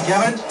 man.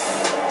 Kevin?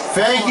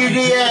 Thank you,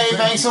 DA.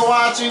 Thanks for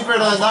watching for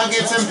the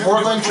Nuggets and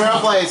Portland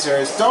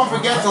Trailblazers. Don't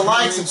forget to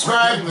like,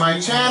 subscribe to my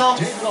channel,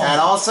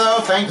 and also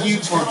thank you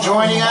for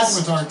joining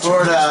us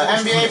for the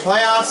NBA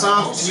playoffs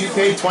of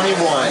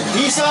 2K21.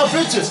 Peace out,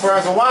 bitches, for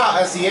as a while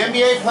as the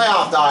NBA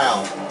playoff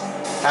dial.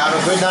 Have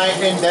a good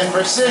night in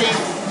Denver City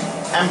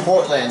and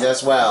Portland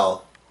as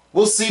well.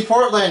 We'll see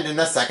Portland in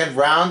the second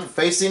round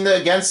facing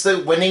against the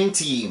winning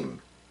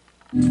team.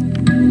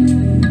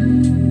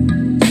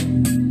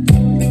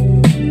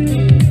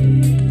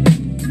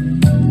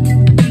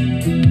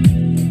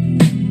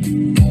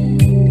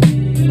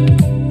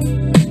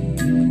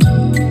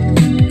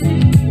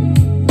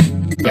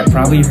 Y'all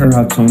probably heard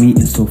how Tony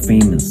is so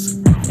famous.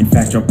 In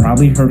fact, y'all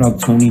probably heard how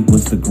Tony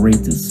was the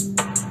greatest.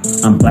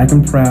 I'm black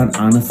and proud,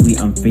 honestly,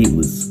 I'm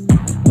fateless.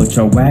 But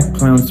y'all whack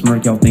clown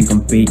smirk, y'all think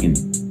I'm faking.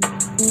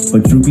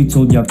 But truth be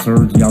told, y'all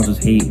turds, y'all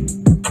just hating.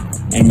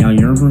 And y'all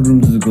yearn for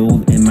rooms of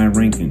gold in my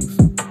rankings.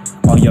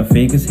 All y'all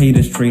fakest,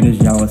 haters, traitors,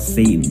 y'all are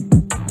Satan.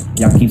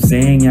 Y'all keep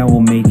saying y'all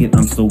will make it,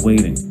 I'm still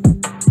waiting.